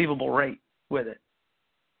unbelievable rate with it.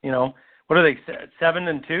 What are they,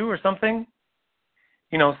 7-2 or something?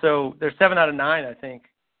 So they're 7 out of 9, I think.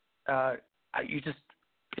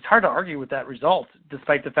 It's hard to argue with that result,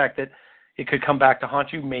 despite the fact that it could come back to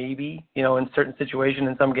haunt you, maybe, in certain situation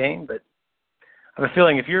in some game. But I have a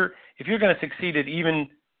feeling if you're going to succeed at even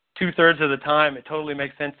 2/3 of the time, it totally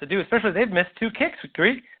makes sense to do. Especially they've missed 2 kicks.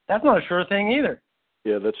 That's not a sure thing either.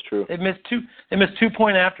 Yeah, that's true. They missed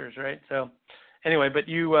 2-point afters, right? So, anyway, but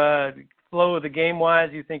you flow of the game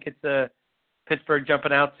wise, you think it's Pittsburgh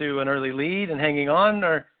jumping out to an early lead and hanging on,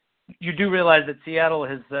 or you do realize that Seattle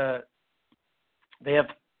has they have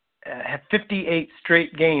 58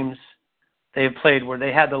 straight games they have played where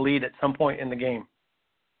they had the lead at some point in the game.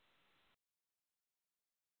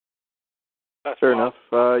 That's fair enough.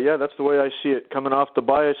 Yeah, that's the way I see it. Coming off the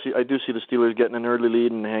bye, I do see the Steelers getting an early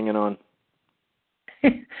lead and hanging on.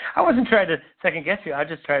 I wasn't trying to second guess you. I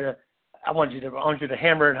want you to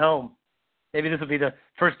hammer it home. Maybe this will be the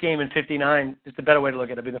first game in 59. It's a better way to look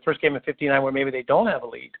at it. It'll be the first game in 59 where maybe they don't have a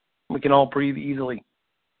lead. We can all breathe easily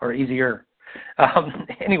or easier.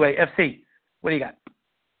 Anyway, FC, what do you got?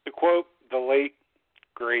 To quote the late,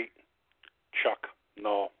 great Chuck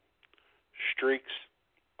Noll, streaks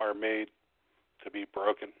are made to be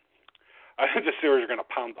broken. I think the Steelers are going to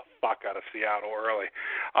pound the fuck out of Seattle early.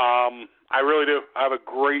 I really do. I have a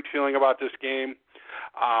great feeling about this game.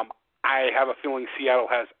 I have a feeling Seattle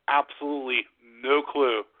has absolutely no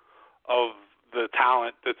clue of the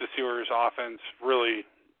talent that the Steelers offense really,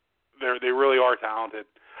 they really are talented.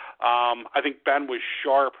 I think Ben was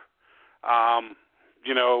sharp,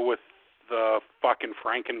 with the fucking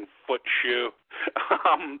Frankenfoot shoe.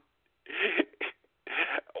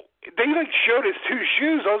 They showed his 2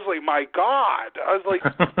 shoes. I was like, my God. I was like,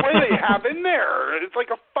 what do they have in there? It's like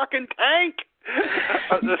a fucking tank.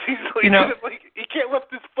 He can't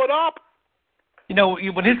lift his foot up.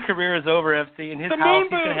 When his career is over, FC, in his house,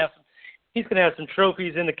 he's going to have some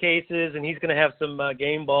trophies in the cases, and he's going to have some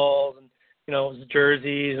game balls and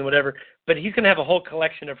jerseys and whatever. But he's going to have a whole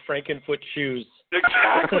collection of Frankenfoot shoes.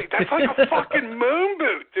 Exactly. That's like a fucking moon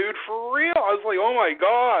boot, dude, for real. I was like, oh, my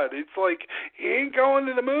God. It's like, he ain't going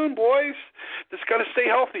to the moon, boys. Just got to stay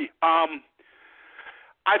healthy.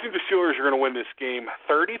 I think the Steelers are going to win this game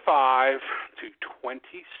 35-26.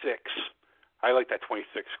 I like that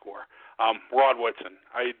 26 score. Rod Woodson.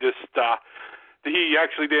 He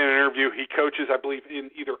actually did an interview. He coaches, I believe,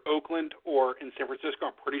 in either Oakland or in San Francisco.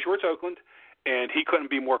 I'm pretty sure it's Oakland. And he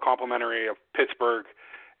couldn't be more complimentary of Pittsburgh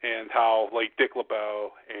and how Dick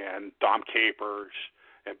LeBeau and Dom Capers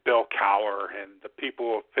and Bill Cowher and the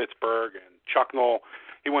people of Pittsburgh and Chuck Noll,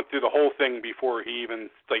 he went through the whole thing before he even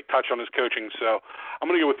touched on his coaching. So I'm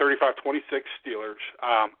going to go with 35-26 Steelers.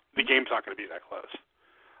 The game's not going to be that close.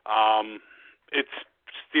 It's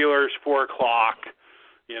Steelers, 4 o'clock.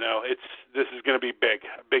 This is going to be a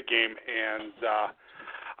big game. And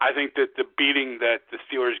I think that the beating that the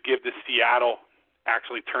Steelers give to Seattle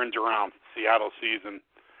actually turns around Seattle season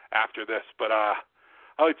after this. But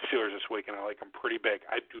I like the Steelers this week, and I like them pretty big.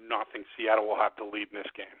 I do not think Seattle will have to lead in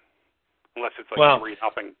this game, unless it's 3-0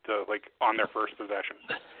 to on their first possession.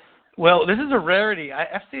 Well, this is a rarity.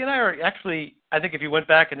 FC and I are actually, I think if you went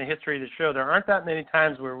back in the history of the show, there aren't that many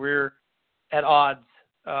times where we're at odds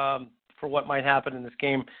for what might happen in this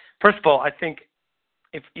game. First of all, I think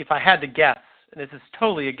if I had to guess, and this is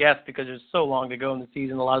totally a guess because there's so long to go in the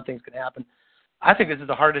season, a lot of things can happen. I think this is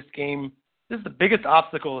the hardest game. This is the biggest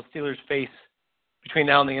obstacle the Steelers face between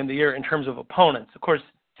now and the end of the year in terms of opponents. Of course,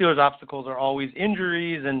 Steelers' obstacles are always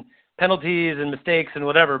injuries and penalties and mistakes and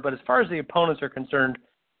whatever, but as far as the opponents are concerned,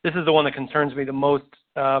 this is the one that concerns me the most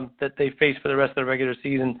that they face for the rest of the regular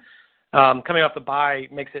season. Coming off the bye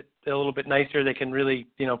makes it a little bit nicer. They can really,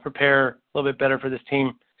 prepare a little bit better for this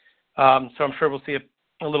team. So I'm sure we'll see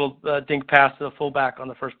a little dink pass to the fullback on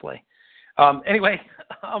the first play. Anyway,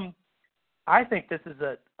 I think this is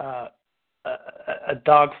a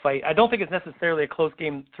dogfight. I don't think it's necessarily a close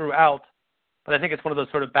game throughout, but I think it's one of those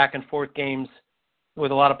sort of back and forth games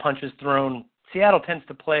with a lot of punches thrown. Seattle tends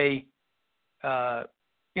to play,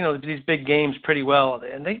 these big games pretty well,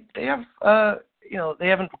 and they have, they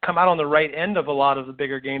haven't come out on the right end of a lot of the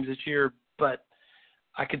bigger games this year, but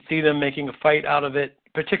I could see them making a fight out of it,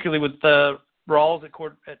 particularly with the Rawls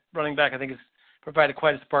at running back. I think it's provided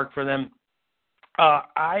quite a spark for them.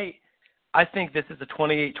 I think this is a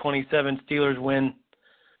 28-27 Steelers win,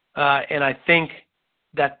 and I think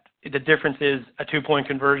that the difference is a 2-point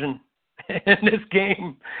conversion in this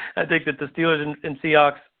game. I think that the Steelers and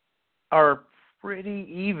Seahawks are pretty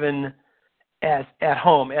even at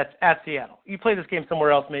home at Seattle. You play this game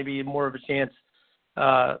somewhere else, maybe more of a chance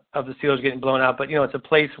of the Steelers getting blown out. But, it's a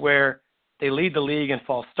place where they lead the league in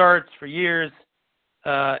false starts for years,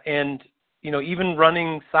 and, even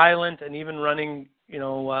running silent and even running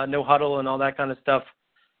no huddle and all that kind of stuff.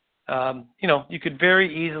 You could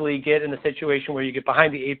very easily get in a situation where you get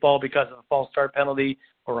behind the 8 ball because of a false start penalty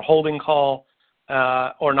or a holding call,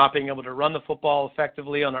 or not being able to run the football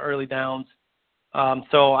effectively on the early downs.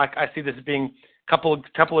 So I see this as being a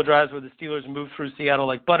couple of drives where the Steelers move through Seattle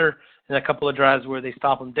like butter, and a couple of drives where they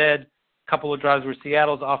stop them dead, a couple of drives where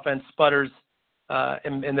Seattle's offense sputters,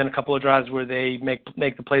 and then a couple of drives where they make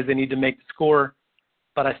the plays they need to make to score.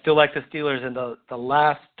 But I still like the Steelers in the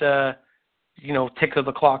last, tick of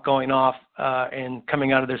the clock going off and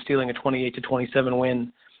coming out of there stealing a 28-27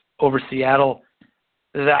 win over Seattle.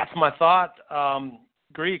 That's my thought.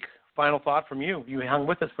 Greek, final thought from you. You hung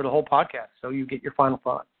with us for the whole podcast, so you get your final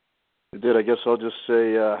thought. I did. I guess I'll just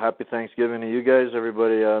say happy Thanksgiving to you guys,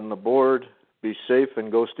 everybody on the board. Be safe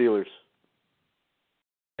and go Steelers.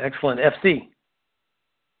 Excellent. FC.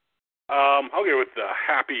 I'll go with the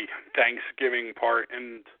happy Thanksgiving part.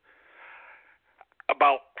 And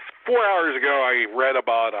about 4 hours ago, I read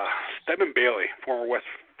about Stedman Bailey, former West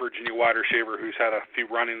Virginia wide receiver who's had a few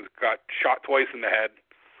run-ins, got shot twice in the head,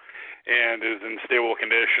 and is in stable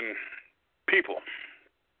condition. People,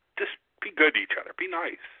 just be good to each other. Be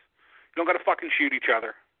nice. You don't got to fucking shoot each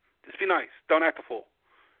other. Just be nice. Don't act a fool.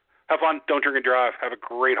 Have fun. Don't drink and drive. Have a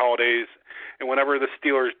great holidays. And whenever the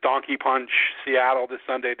Steelers donkey punch Seattle this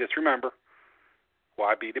Sunday, just remember,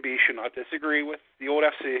 YB2B should not disagree with the old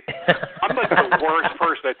FC. I'm like the worst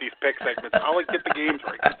person at these pick segments. I like get the games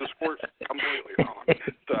right because the sport's completely wrong.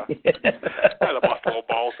 I had a bust little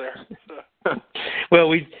balls there. So. Well,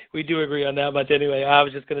 we do agree on that much anyway. I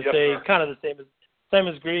was just going to say sir. kind of the same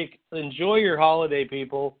as Greek. Enjoy your holiday,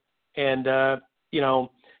 people, and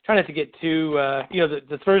try not to get too.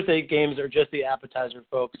 The Thursday games are just the appetizer,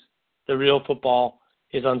 folks. The real football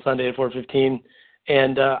is on Sunday at 4:15.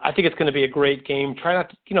 And I think it's going to be a great game. Try not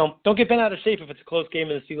to, don't get bent out of shape if it's a close game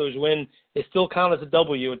and the Steelers win. They still count as a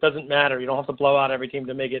W. It doesn't matter. You don't have to blow out every team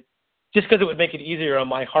to make it. Just because it would make it easier on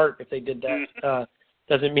my heart if they did that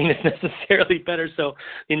doesn't mean it's necessarily better. So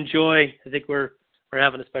enjoy. I think we're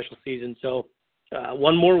having a special season. So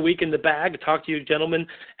one more week in the bag. Talk to you, gentlemen,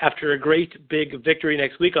 after a great big victory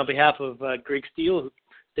next week on behalf of Greg Steele, who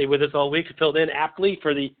stayed with us all week, filled in aptly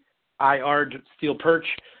for the IR Steel Perch.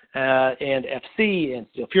 And FC and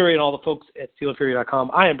Steel Fury and all the folks at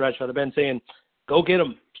SteelFury.com. I am Brad Schroeder-Ben saying, go get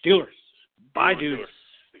them, Steelers. Bye, dudes.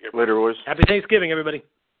 Later, boys. Happy Thanksgiving, everybody.